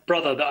my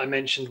brother that I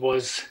mentioned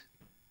was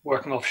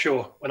working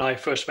offshore when I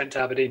first went to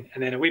Aberdeen.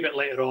 And then a wee bit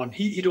later on,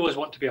 he'd always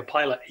wanted to be a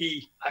pilot.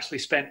 He actually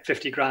spent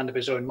 50 grand of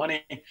his own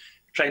money,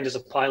 trained as a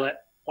pilot,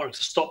 wanted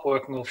to stop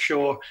working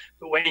offshore.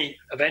 But when he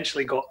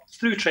eventually got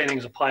through training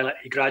as a pilot,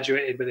 he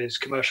graduated with his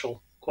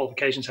commercial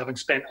qualifications, having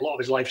spent a lot of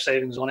his life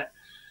savings on it.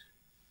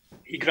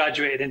 He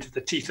graduated into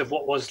the teeth of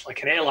what was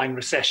like an airline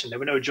recession. There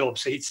were no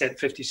jobs. So he'd sent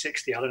 50,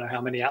 60, I don't know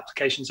how many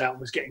applications out, and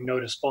was getting no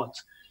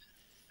response.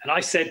 And I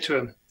said to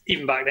him,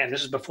 even back then,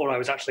 this is before I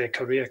was actually a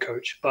career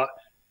coach, but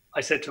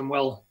I said to him,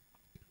 well,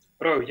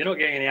 bro, you're not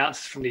getting any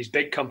answers from these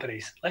big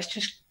companies. Let's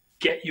just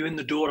get you in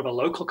the door of a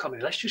local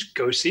company. Let's just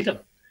go see them.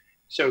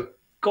 So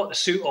got the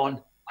suit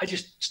on. I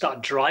just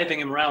started driving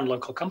him around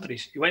local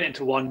companies. He went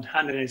into one,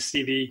 handed in his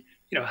CV,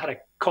 had a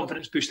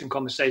confidence boosting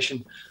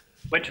conversation,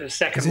 went to the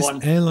second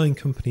one. Airline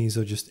companies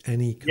or just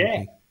any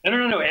company? Yeah.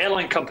 No,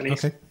 airline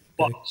companies. Okay.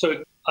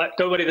 So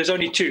don't worry, there's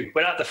only 2.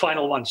 We're at the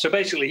final one. So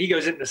basically he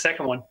goes into the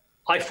second one.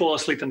 I fall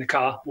asleep in the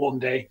car, warm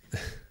day.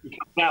 He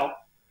comes out,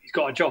 he's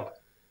got a job.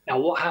 Now,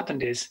 what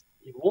happened is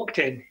he walked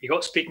in, he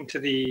got speaking to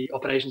the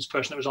operations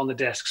person that was on the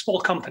desk, small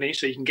company,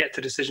 so you can get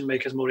to decision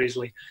makers more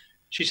easily.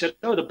 She said,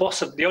 the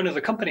the owner of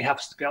the company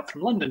happens to be up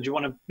from London. Do you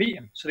want to meet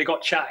him? So they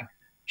got chatting.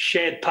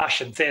 Shared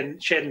passion,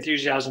 shared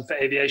enthusiasm for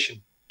aviation,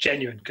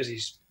 genuine, because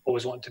he's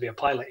always wanted to be a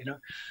pilot,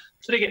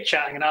 So they get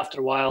chatting, and after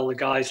a while, the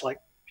guy's like,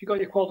 have you got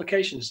your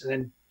qualifications? And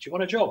then, do you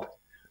want a job?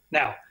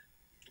 Now,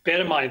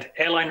 bear in mind,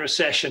 airline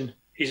recession,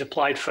 he's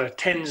applied for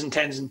tens and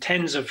tens and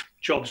tens of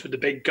jobs with the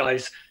big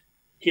guys,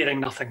 hearing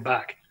nothing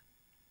back.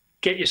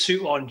 Get your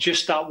suit on,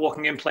 just start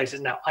walking in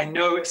places. Now, I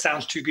know it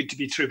sounds too good to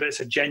be true, but it's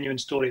a genuine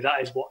story.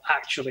 That is what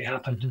actually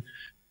happened. Mm-hmm.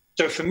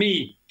 So for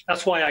me,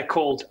 that's why I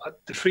called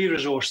the free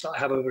resource that I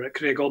have over at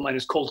Career Goldmine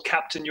is called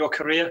Captain Your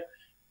Career.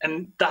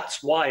 And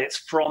that's why it's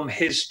from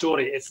his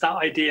story. It's that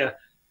idea.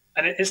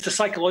 And it's the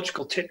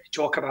psychological tip you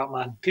talk about,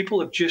 man. People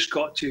have just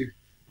got to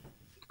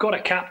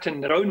captain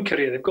their own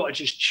career. They've got to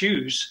just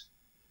choose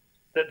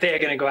that they're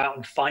going to go out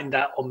and find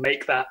that or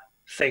make that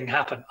thing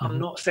happen. Mm-hmm. I'm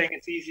not saying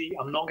it's easy.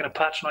 I'm not going to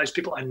patronize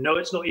people. I know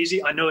it's not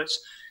easy. I know it's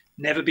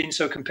never been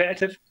so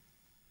competitive.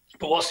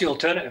 But what's the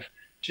alternative?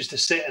 Just to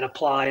sit and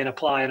apply and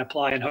apply and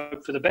apply and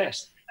hope for the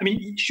best. I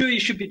mean, sure, you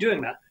should be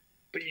doing that,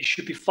 but you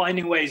should be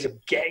finding ways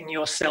of getting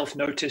yourself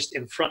noticed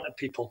in front of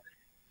people.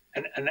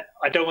 And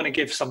I don't want to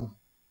give some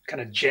kind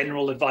of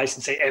general advice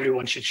and say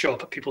everyone should show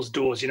up at people's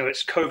doors.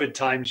 It's COVID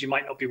times. You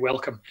might not be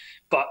welcome,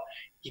 but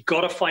you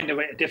got to find a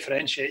way to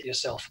differentiate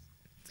yourself.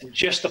 And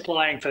just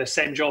applying for the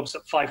same jobs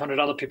that 500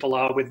 other people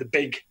are with the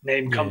big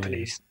name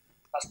companies,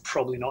 that's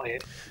probably not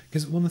it.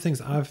 Because one of the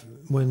things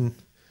when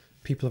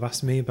people have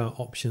asked me about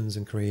options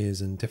and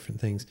careers and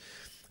different things,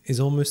 is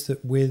almost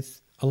that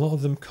with a lot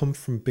of them come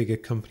from bigger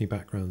company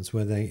backgrounds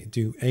where they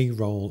do a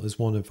role as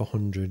one of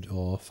 100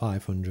 or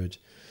 500,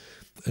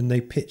 and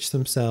they pitch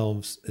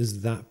themselves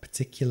as that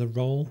particular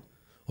role,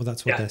 or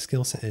that's what their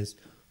skill set is.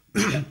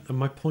 And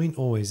my point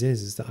always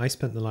is that I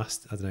spent the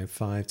last,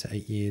 5 to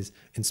 8 years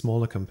in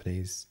smaller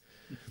companies,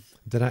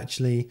 that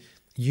actually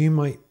you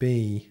might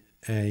be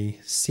a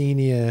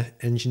senior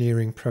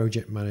engineering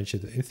project manager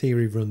that in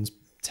theory runs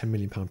 £10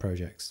 million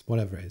projects,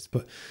 whatever it is.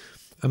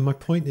 And my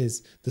point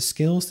is, the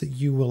skills that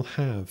you will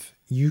have,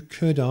 you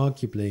could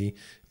arguably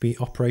be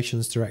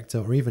operations director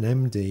or even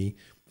MD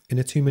in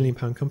a £2 million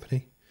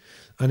company.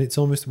 And it's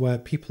almost where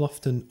people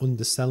often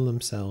undersell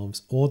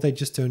themselves, or they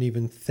just don't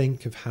even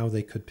think of how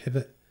they could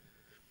pivot.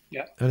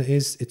 Yeah. And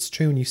it's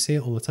true, and you see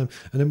it all the time.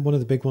 And then one of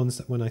the big ones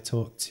that when I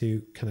talk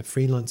to kind of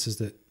freelancers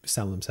that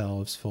sell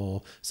themselves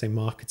for, say,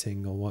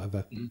 marketing or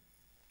whatever,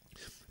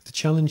 the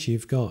challenge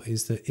you've got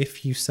is that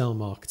if you sell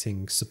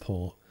marketing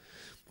support,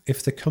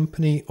 if the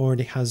company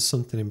already has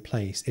something in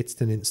place, it's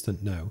an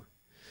instant no.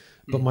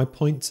 But my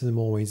point to them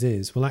always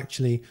is, well,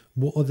 actually,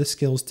 what other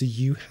skills do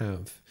you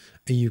have?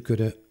 Are you good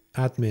at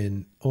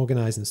admin,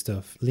 organizing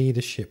stuff,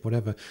 leadership,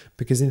 whatever?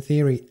 Because in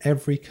theory,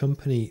 every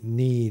company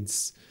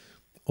needs,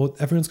 or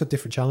everyone's got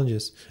different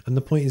challenges. And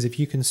the point is, if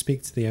you can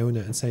speak to the owner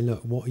and say,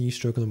 look, what are you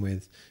struggling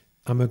with?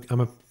 I'm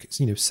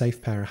a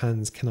safe pair of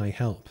hands. Can I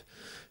help?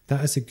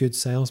 That is a good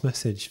sales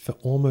message for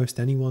almost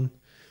anyone.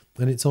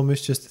 And it's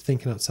almost just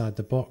thinking outside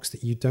the box,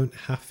 that you don't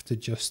have to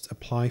just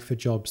apply for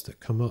jobs that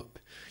come up.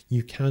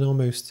 You can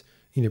almost,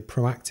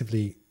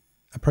 proactively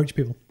approach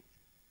people.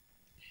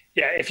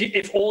 Yeah,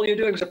 if all you're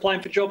doing is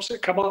applying for jobs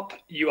that come up,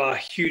 you are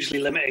hugely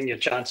limiting your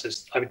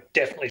chances. I would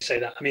definitely say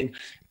that. I mean,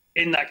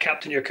 in that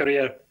Captain Your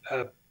Career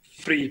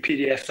free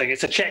PDF thing,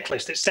 it's a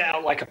checklist. It's set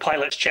out like a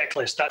pilot's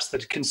checklist. That's the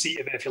conceit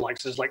of it, if you like.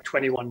 So there's like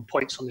 21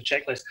 points on the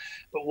checklist.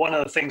 But one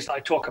of the things that I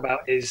talk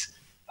about is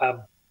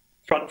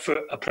front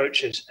foot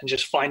approaches and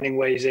just finding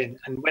ways in.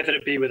 And whether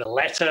it be with a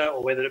letter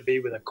or whether it be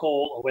with a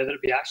call or whether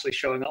it be actually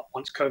showing up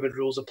once COVID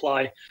rules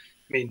apply, I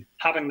mean,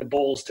 having the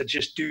balls to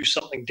just do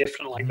something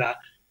different like that,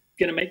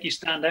 going to make you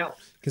stand out.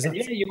 And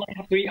yeah, you might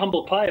have to eat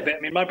humble pie a bit. I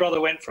mean, my brother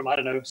went from,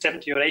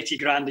 70 or 80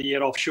 grand a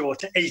year offshore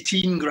to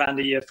 18 grand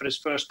a year for his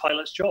first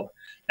pilot's job.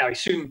 Now, he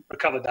soon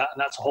recovered that, and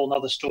that's a whole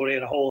other story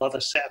and a whole other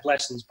set of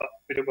lessons, but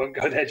we won't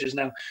go there just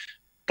now.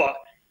 But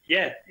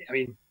yeah, I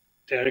mean,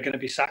 there are going to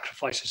be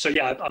sacrifices. So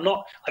yeah,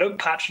 I don't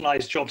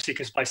patronize job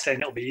seekers by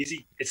saying it'll be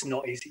easy. It's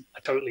not easy. I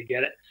totally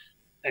get it.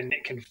 And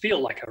it can feel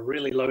like a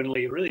really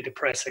lonely, really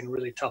depressing,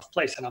 really tough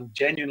place. And I'm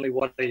genuinely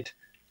worried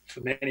for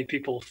many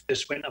people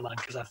this winter, man,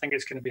 because I think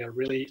it's going to be a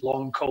really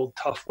long, cold,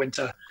 tough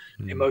winter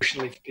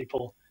emotionally for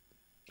people.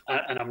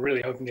 And I'm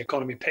really hoping the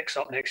economy picks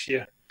up next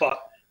year. But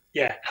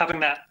yeah, having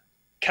that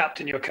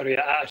Captain Your Career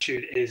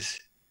attitude is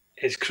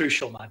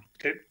crucial, man,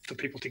 for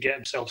people to get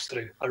themselves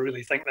through. I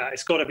really think that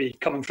it's got to be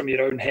coming from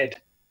your own head.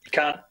 You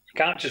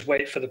can't just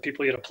wait for the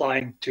people you're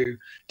applying to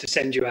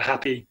send you a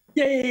happy,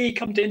 yay,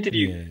 come to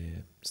interview. Yeah.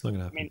 It's not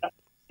going to happen. I mean,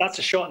 that's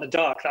a shot in the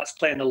dark. That's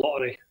playing the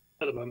lottery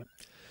at the moment.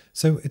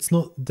 So it's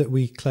not that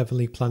we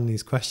cleverly plan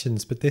these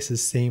questions, but this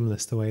is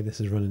seamless the way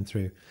this is running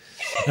through.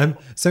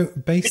 So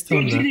based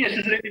on genius,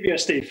 isn't it, to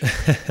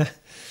Steve?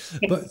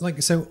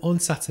 But so on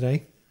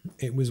Saturday,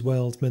 it was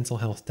World Mental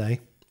Health Day.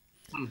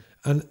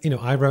 And,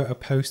 I wrote a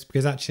post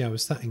because actually I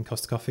was sat in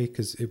Costa Coffee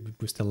because it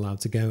was still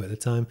allowed to go at the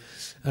time.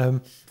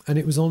 And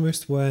it was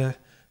almost where,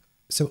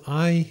 so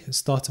I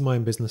started my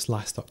own business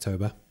last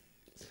October.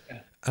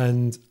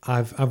 And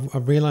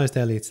I've realized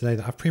earlier today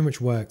that I've pretty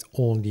much worked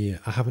all year.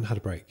 I haven't had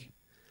a break.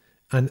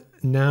 And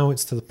now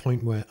it's to the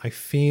point where I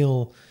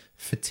feel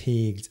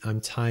fatigued. I'm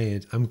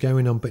tired. I'm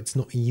going on, but it's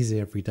not easy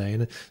every day.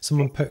 And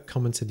someone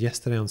commented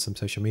yesterday on some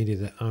social media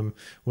that I'm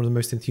one of the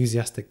most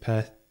enthusiastic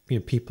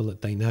people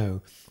that they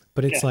know.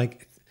 But it's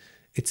like,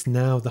 it's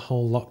now the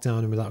whole lockdown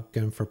and without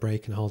going for a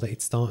break and a holiday,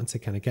 it's starting to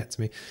kind of get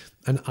to me.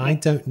 And I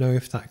don't know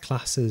if that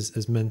classes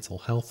as mental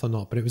health or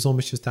not, but it was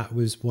almost just that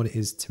was what it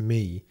is to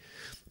me.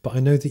 But I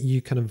know that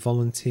you kind of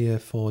volunteer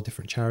for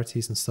different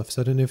charities and stuff.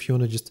 So I don't know if you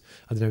want to just,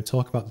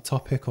 talk about the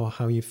topic or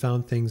how you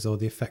found things or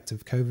the effect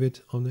of COVID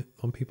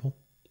on people.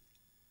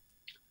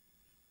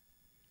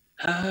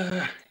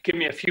 Give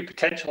me a few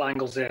potential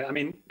angles there. I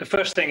mean, the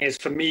first thing is,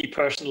 for me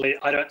personally,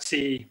 I don't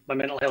see my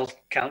mental health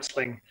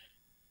counselling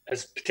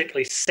as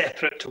particularly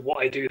separate to what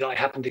I do that I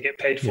happen to get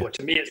paid for.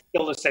 To me, it's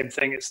still the same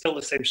thing. It's still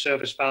the same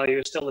service value.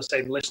 It's still the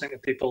same listening to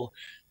people,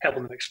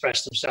 helping them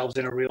express themselves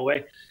in a real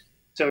way.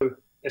 So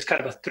it's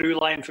kind of a through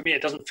line for me.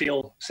 It doesn't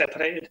feel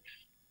separated.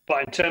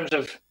 But in terms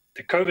of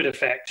the COVID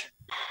effect,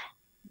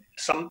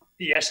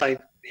 yes, I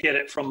hear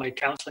it from my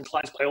counseling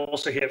clients, but I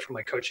also hear it from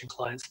my coaching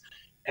clients.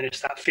 And it's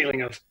that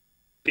feeling of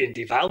being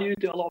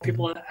devalued a lot of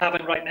people are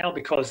having right now,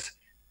 because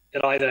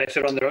they're either, if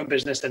they're on their own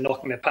business, they're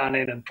knocking their pan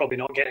in and probably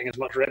not getting as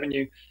much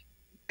revenue.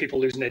 People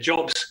losing their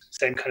jobs,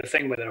 same kind of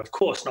thing, where they're, of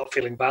course, not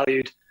feeling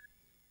valued.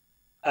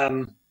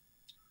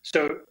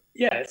 So,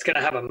 yeah, it's going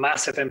to have a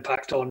massive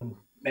impact on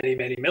many,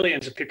 many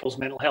millions of people's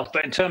mental health.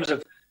 But in terms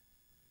of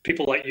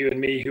people like you and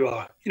me who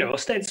are,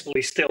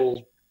 ostensibly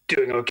still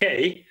doing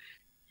okay,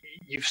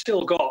 you've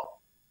still got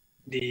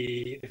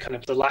the kind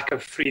of the lack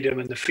of freedom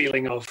and the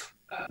feeling of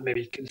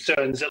maybe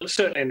concerns,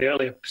 certainly in the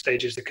earlier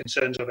stages, the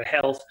concerns over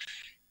health.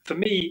 For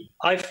me,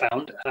 I've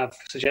found, and I've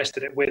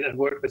suggested it with and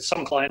worked with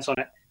some clients on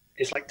it,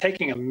 it's like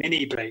taking a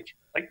mini break,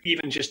 like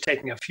even just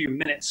taking a few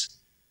minutes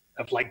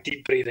of like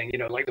deep breathing,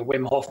 like the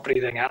Wim Hof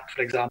breathing app,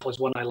 for example, is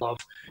one I love,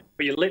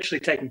 where you're literally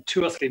taking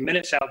 2 or 3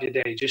 minutes out of your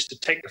day just to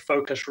take the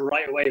focus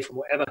right away from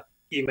whatever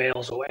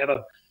emails or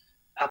whatever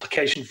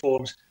application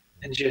forms,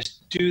 and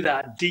just do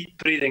that deep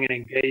breathing and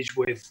engage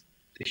with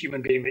the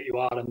human being that you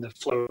are and the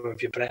flow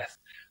of your breath.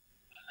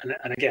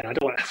 And again, I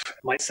don't want, it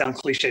might sound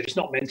cliche, it's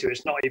not meant to,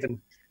 it's not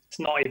even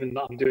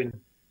that I'm doing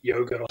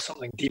yoga or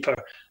something deeper,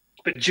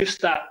 but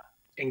just that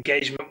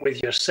engagement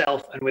with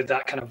yourself and with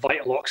that kind of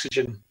vital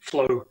oxygen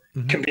flow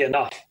can be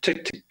enough to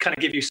kind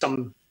of give you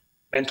some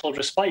mental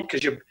respite,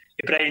 because your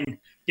brain,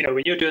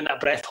 when you're doing that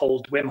breath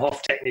hold Wim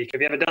Hof technique,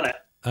 have you ever done it?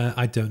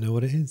 I don't know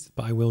what it is,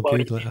 but I will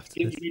Google it after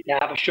this. You need to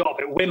have a shot of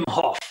it. Wim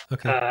Hof.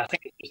 Okay. I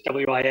think it's just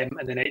WIM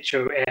and then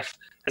HOF.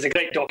 There's a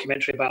great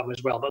documentary about him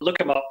as well. But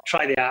look him up,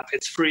 try the app.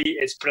 It's free,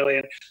 it's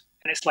brilliant.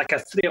 And it's like a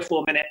 3 or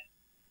 4 minute,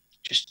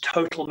 just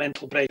total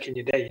mental break in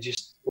your day. You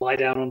just lie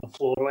down on the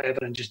floor or whatever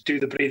and just do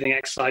the breathing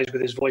exercise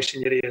with his voice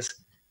in your ears.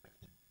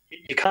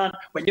 You can't,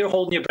 when you're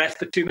holding your breath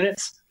for 2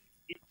 minutes,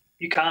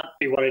 you can't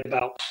be worried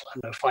about,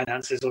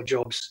 finances or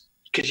jobs,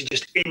 because you're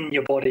just in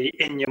your body,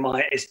 in your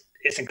mind.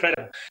 It's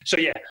incredible. So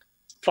yeah,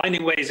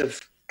 finding ways of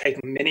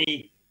taking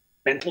mini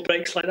mental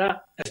breaks like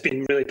that has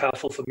been really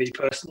powerful for me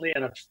personally,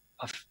 and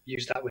I've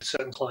used that with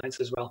certain clients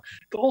as well.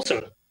 But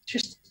also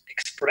just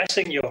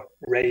expressing your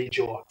rage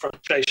or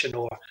frustration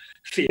or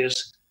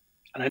fears.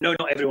 And I know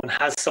not everyone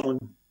has someone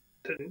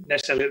that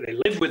necessarily they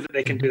live with that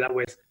they can do that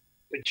with,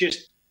 but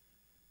just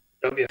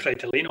don't be afraid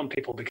to lean on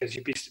people, because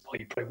you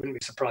probably wouldn't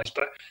be surprised,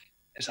 but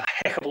there's a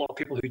heck of a lot of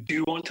people who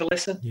do want to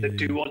listen, that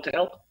do want to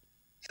help.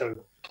 So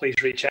please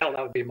reach out.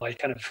 That would be my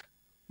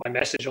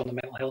message on the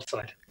mental health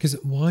side. Because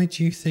why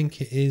do you think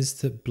it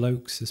is that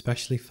blokes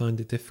especially find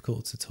it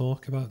difficult to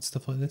talk about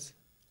stuff like this?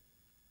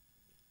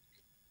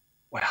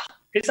 Well,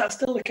 is that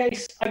still the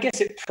case? I guess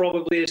it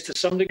probably is to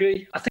some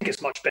degree. I think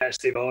it's much better,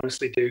 Steve. I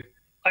honestly do.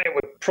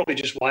 We're probably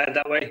just wired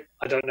that way.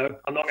 I don't know.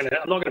 I'm not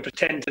gonna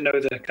pretend to know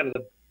the kind of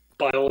the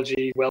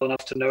biology well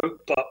enough to know,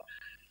 but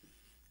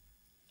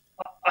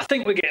I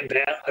think we're getting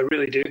better. I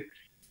really do.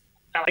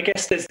 And I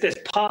guess there's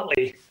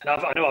partly, and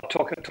I know I've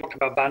talked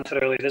about banter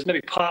earlier, there's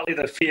maybe partly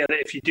the fear that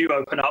if you do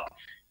open up,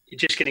 you're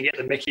just going to get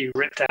the Mickey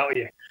ripped out of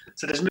you.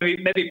 So there's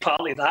maybe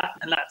partly that,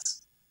 and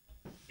that's,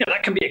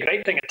 that can be a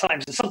great thing at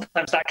times, and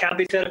sometimes that can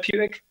be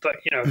therapeutic, but,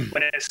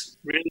 when it's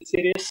really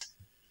serious,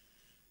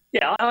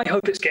 I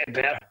hope it's getting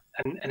better.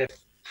 And if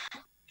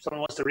someone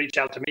wants to reach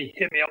out to me,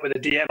 hit me up with a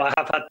DM. I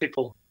have had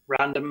people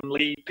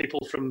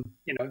from,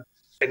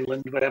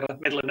 Finland, whatever,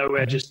 middle of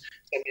nowhere, just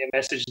send me a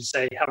message and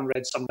say, haven't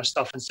read some of my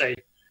stuff, and say,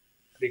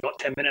 have you got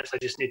 10 minutes? I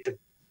just need to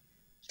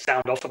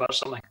sound off about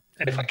something.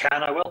 And if I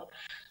can, I will.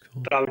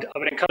 Cool. But I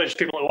would encourage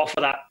people to offer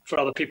that for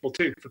other people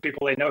too, for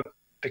people they know,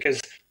 because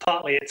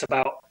partly it's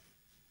about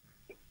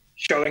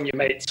showing your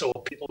mates or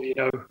people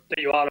that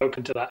you are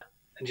open to that,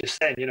 and just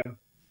saying,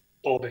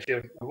 Bob, if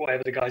you're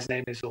whatever the guy's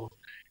name is, or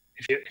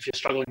if you're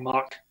struggling,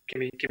 Mark, give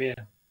me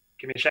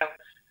a shout.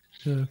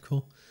 Yeah,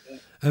 cool.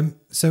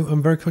 So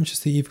I'm very conscious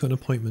that you've got an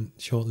appointment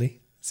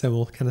shortly, so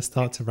we'll kind of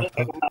start to wrap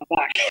up.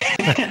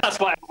 That's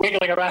why I'm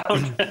wiggling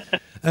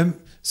around.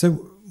 So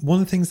one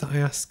of the things that I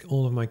ask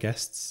all of my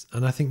guests,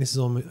 and I think this is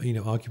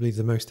arguably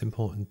the most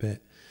important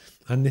bit,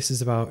 and this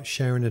is about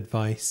sharing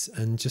advice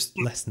and just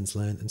lessons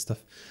learned and stuff.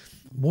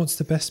 What's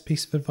the best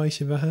piece of advice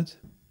you've ever had?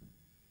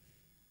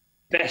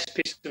 Best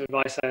piece of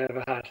advice I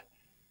ever had.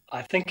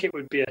 I think it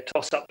would be a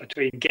toss-up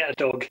between get a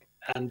dog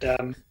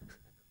and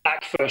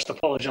act first,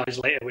 apologise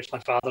later, which my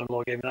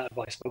father-in-law gave me that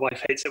advice. My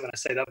wife hates it when I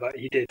say that, but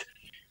he did.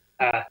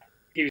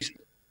 He was a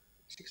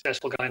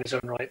successful guy in his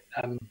own right,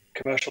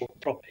 commercial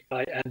property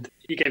guy, and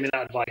he gave me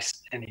that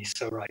advice, and he's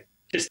so right.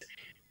 Just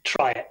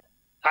try it.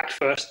 Act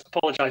first,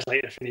 apologise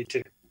later if you need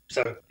to.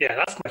 So,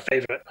 that's my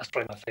favourite. That's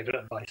probably my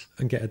favourite advice.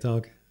 And get a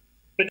dog.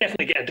 But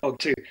definitely get a dog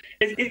too.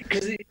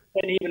 Because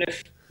even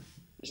if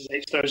Mrs.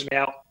 H throws me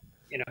out,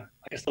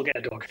 I can still get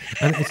a dog.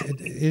 And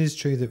it is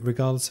true that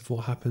regardless of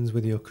what happens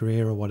with your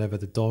career or whatever,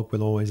 the dog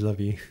will always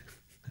love you.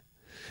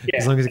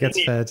 As long as it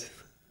gets fed.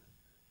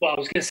 Well, I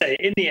was going to say,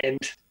 in the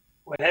end,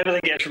 when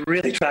everything gets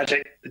really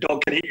tragic, the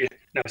dog can eat you.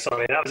 No,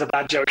 sorry, that was a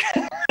bad joke.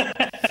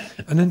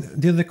 And then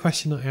the other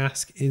question I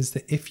ask is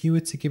that if you were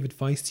to give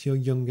advice to your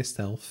younger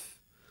self,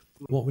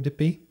 what would it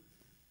be?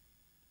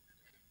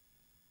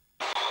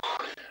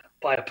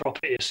 Buy a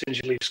property as soon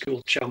as you leave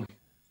school, chum.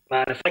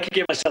 Man, if I could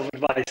give myself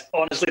advice,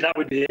 honestly, that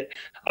would be it.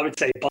 I would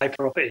say buy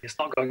property. It's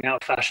not going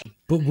out of fashion.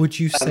 But would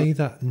you say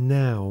that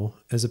now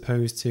as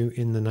opposed to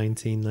in the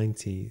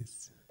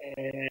 1990s?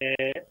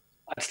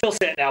 I'd still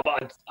say it now,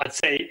 but I'd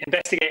say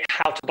investigate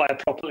how to buy a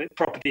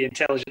property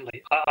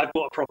intelligently. I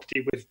bought a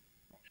property with,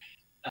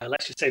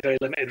 let's just say, very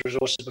limited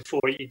resources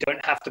before. You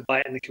don't have to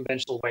buy it in the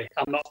conventional way.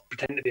 I'm not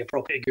pretending to be a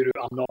property guru.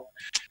 I'm not.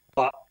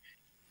 But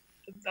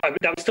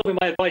that would still be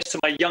my advice to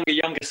my younger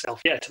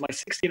self. Yeah, to my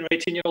 16 or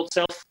 18-year-old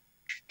self.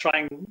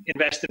 Try and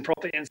invest in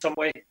property in some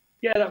way.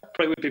 Yeah, that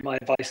probably would be my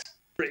advice.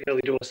 Pretty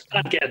early doors.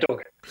 And get a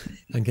dog.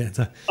 And get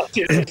a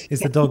dog.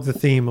 Is the dog the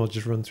theme? I'll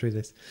just run through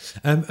this.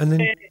 And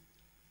then...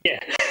 yeah.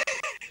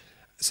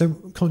 So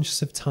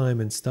conscious of time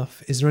and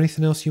stuff, is there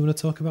anything else you want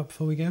to talk about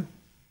before we go?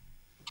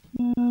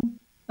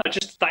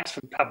 Just thanks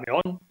for having me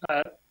on.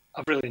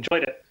 I've really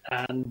enjoyed it.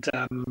 And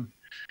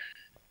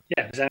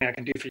yeah, if there's anything I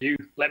can do for you,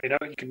 let me know.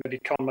 You can maybe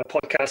come on my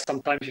podcast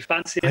sometime if you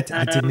fancy it.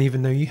 I didn't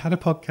even know you had a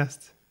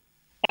podcast.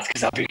 That's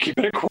because I've been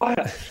keeping it quiet.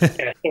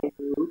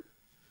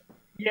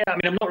 Yeah, I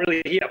mean, I'm not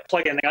really here to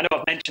plug anything. I know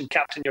I've mentioned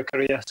Captain Your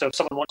Career, so if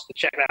someone wants to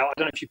check that out, I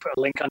don't know if you put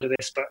a link under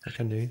this, but I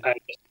can do.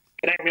 Just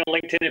connect me on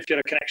LinkedIn if you're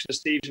a connection to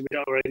Steve's and we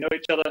don't already know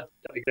each other.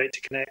 That'd be great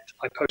to connect.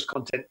 I post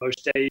content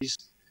most days.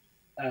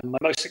 My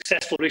most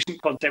successful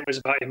recent content was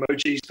about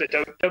emojis, but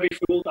don't be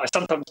fooled. I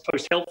sometimes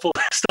post helpful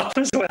stuff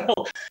as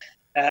well.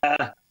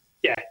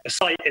 Yeah, the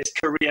site is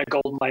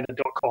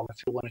careergoldminer.com if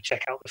you want to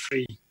check out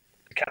the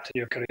Captain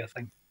Your Career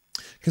thing.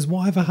 Because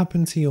whatever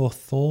happened to your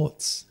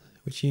thoughts,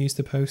 which you used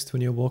to post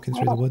when you were walking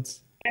through the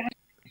woods?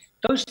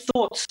 Those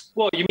thoughts,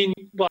 well, you mean,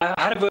 well, I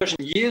had a version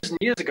years and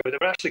years ago that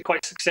were actually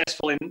quite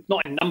successful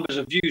not in numbers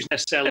of views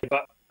necessarily,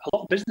 but a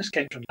lot of business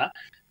came from that.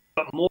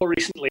 But more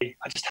recently,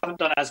 I just haven't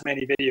done as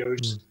many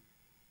videos.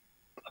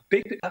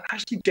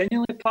 Actually,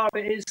 genuinely part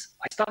of it is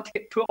I start to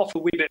get put off a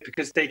wee bit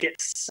because they seem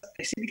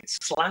to get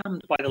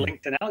slammed by the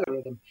LinkedIn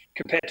algorithm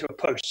compared to a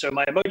post. So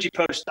my emoji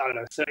post, I don't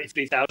know,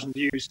 33,000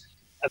 views.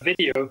 A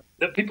video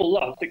that people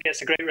love that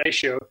gets a great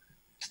ratio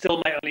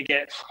still might only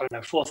get, I don't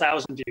know,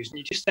 4,000 views. And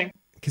you just think...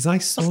 Because I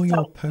saw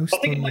your post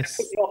on this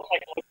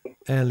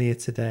earlier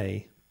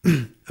today.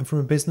 And from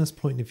a business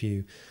point of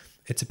view,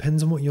 it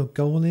depends on what your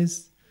goal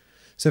is.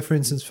 So for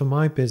instance, for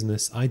my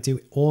business, I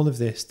do all of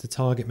this to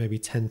target maybe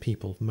 10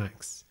 people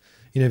max.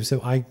 So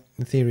I,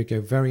 in theory,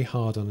 go very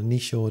hard on a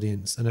niche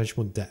audience and I just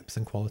want depth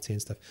and quality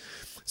and stuff.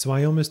 So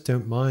I almost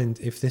don't mind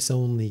if this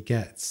only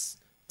gets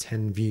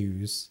 10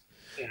 views,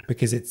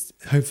 because it's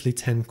hopefully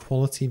 10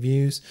 quality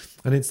views.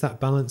 And it's that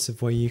balance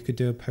of where you could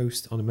do a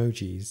post on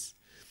emojis,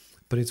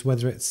 but it's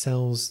whether it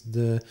sells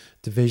the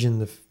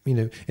division of,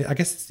 I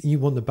guess you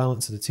want the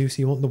balance of the two.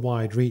 So you want the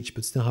wide reach,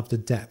 but still have the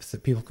depth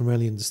that people can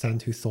really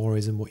understand who Thor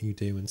is and what you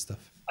do and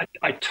stuff.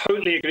 I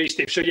totally agree,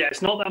 Steve. So yeah,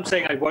 it's not that I'm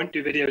saying I won't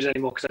do videos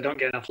anymore because I don't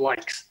get enough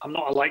likes. I'm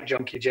not a like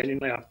junkie,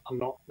 genuinely. I'm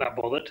not that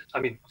bothered. I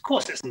mean, of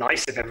course it's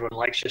nice if everyone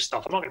likes your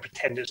stuff. I'm not going to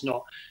pretend it's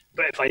not.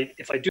 But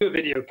if I do a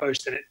video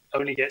post and it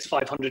only gets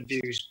 500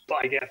 views, but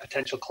I get a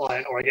potential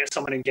client or I get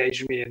someone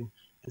engage with me and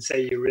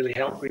say you really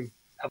helped me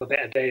have a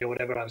better day or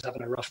whatever, I was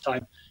having a rough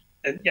time,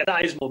 and yeah,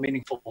 that is more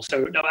meaningful.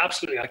 So no,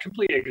 absolutely, I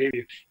completely agree with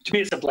you. To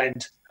me, it's a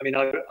blend. I mean,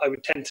 I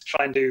would tend to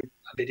try and do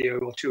a video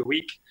or two a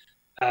week.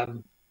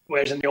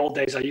 Whereas in the old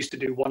days, I used to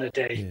do one a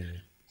day. Yeah.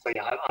 So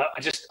yeah,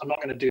 I'm not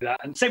going to do that.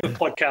 And same with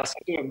podcasts.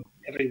 I do them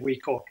every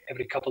week or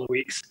every couple of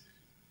weeks.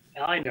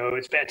 And I know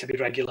it's better to be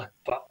regular,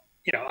 but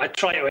I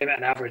try to aim at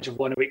an average of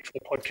one a week for the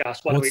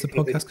podcast. What's the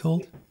podcast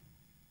called?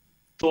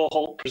 Thor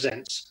Holt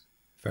Presents.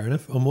 Fair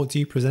enough. And what do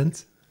you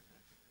present?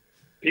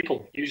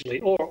 People, usually,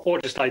 or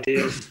just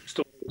ideas,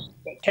 stories.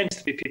 It tends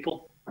to be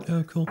people.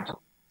 Oh, cool.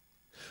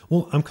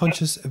 Well, I'm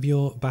conscious of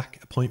your back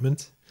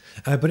appointment.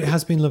 But it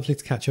has been lovely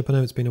to catch up. I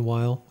know it's been a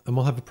while, and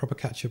we'll have a proper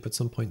catch up at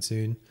some point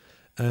soon.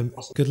 Awesome.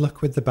 Good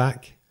luck with the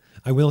back.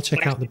 I will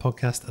check out the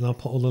podcast, and I'll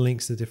put all the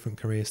links to the different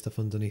career stuff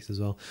underneath as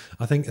well.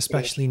 I think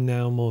especially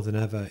now more than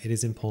ever, it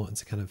is important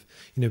to kind of,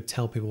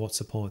 tell people what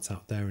support's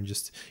out there and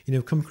just,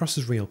 come across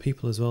as real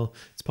people as well.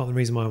 It's part of the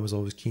reason why I was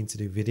always keen to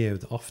do video,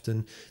 that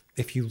often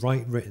if you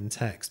write written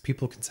text,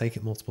 people can take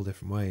it multiple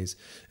different ways.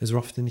 As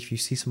often if you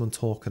see someone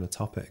talk on a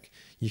topic,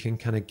 you can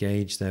kind of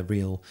gauge their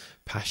real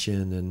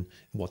passion and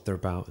what they're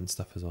about and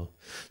stuff as well.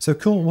 So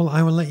cool. Well,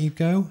 I will let you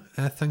go.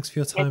 Thanks for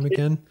your time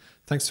again.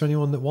 Thanks to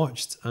anyone that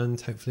watched, and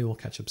hopefully we'll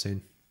catch up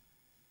soon.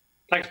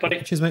 Thanks,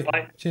 buddy. Cheers, mate.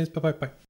 Bye. Cheers. Bye-bye. Bye.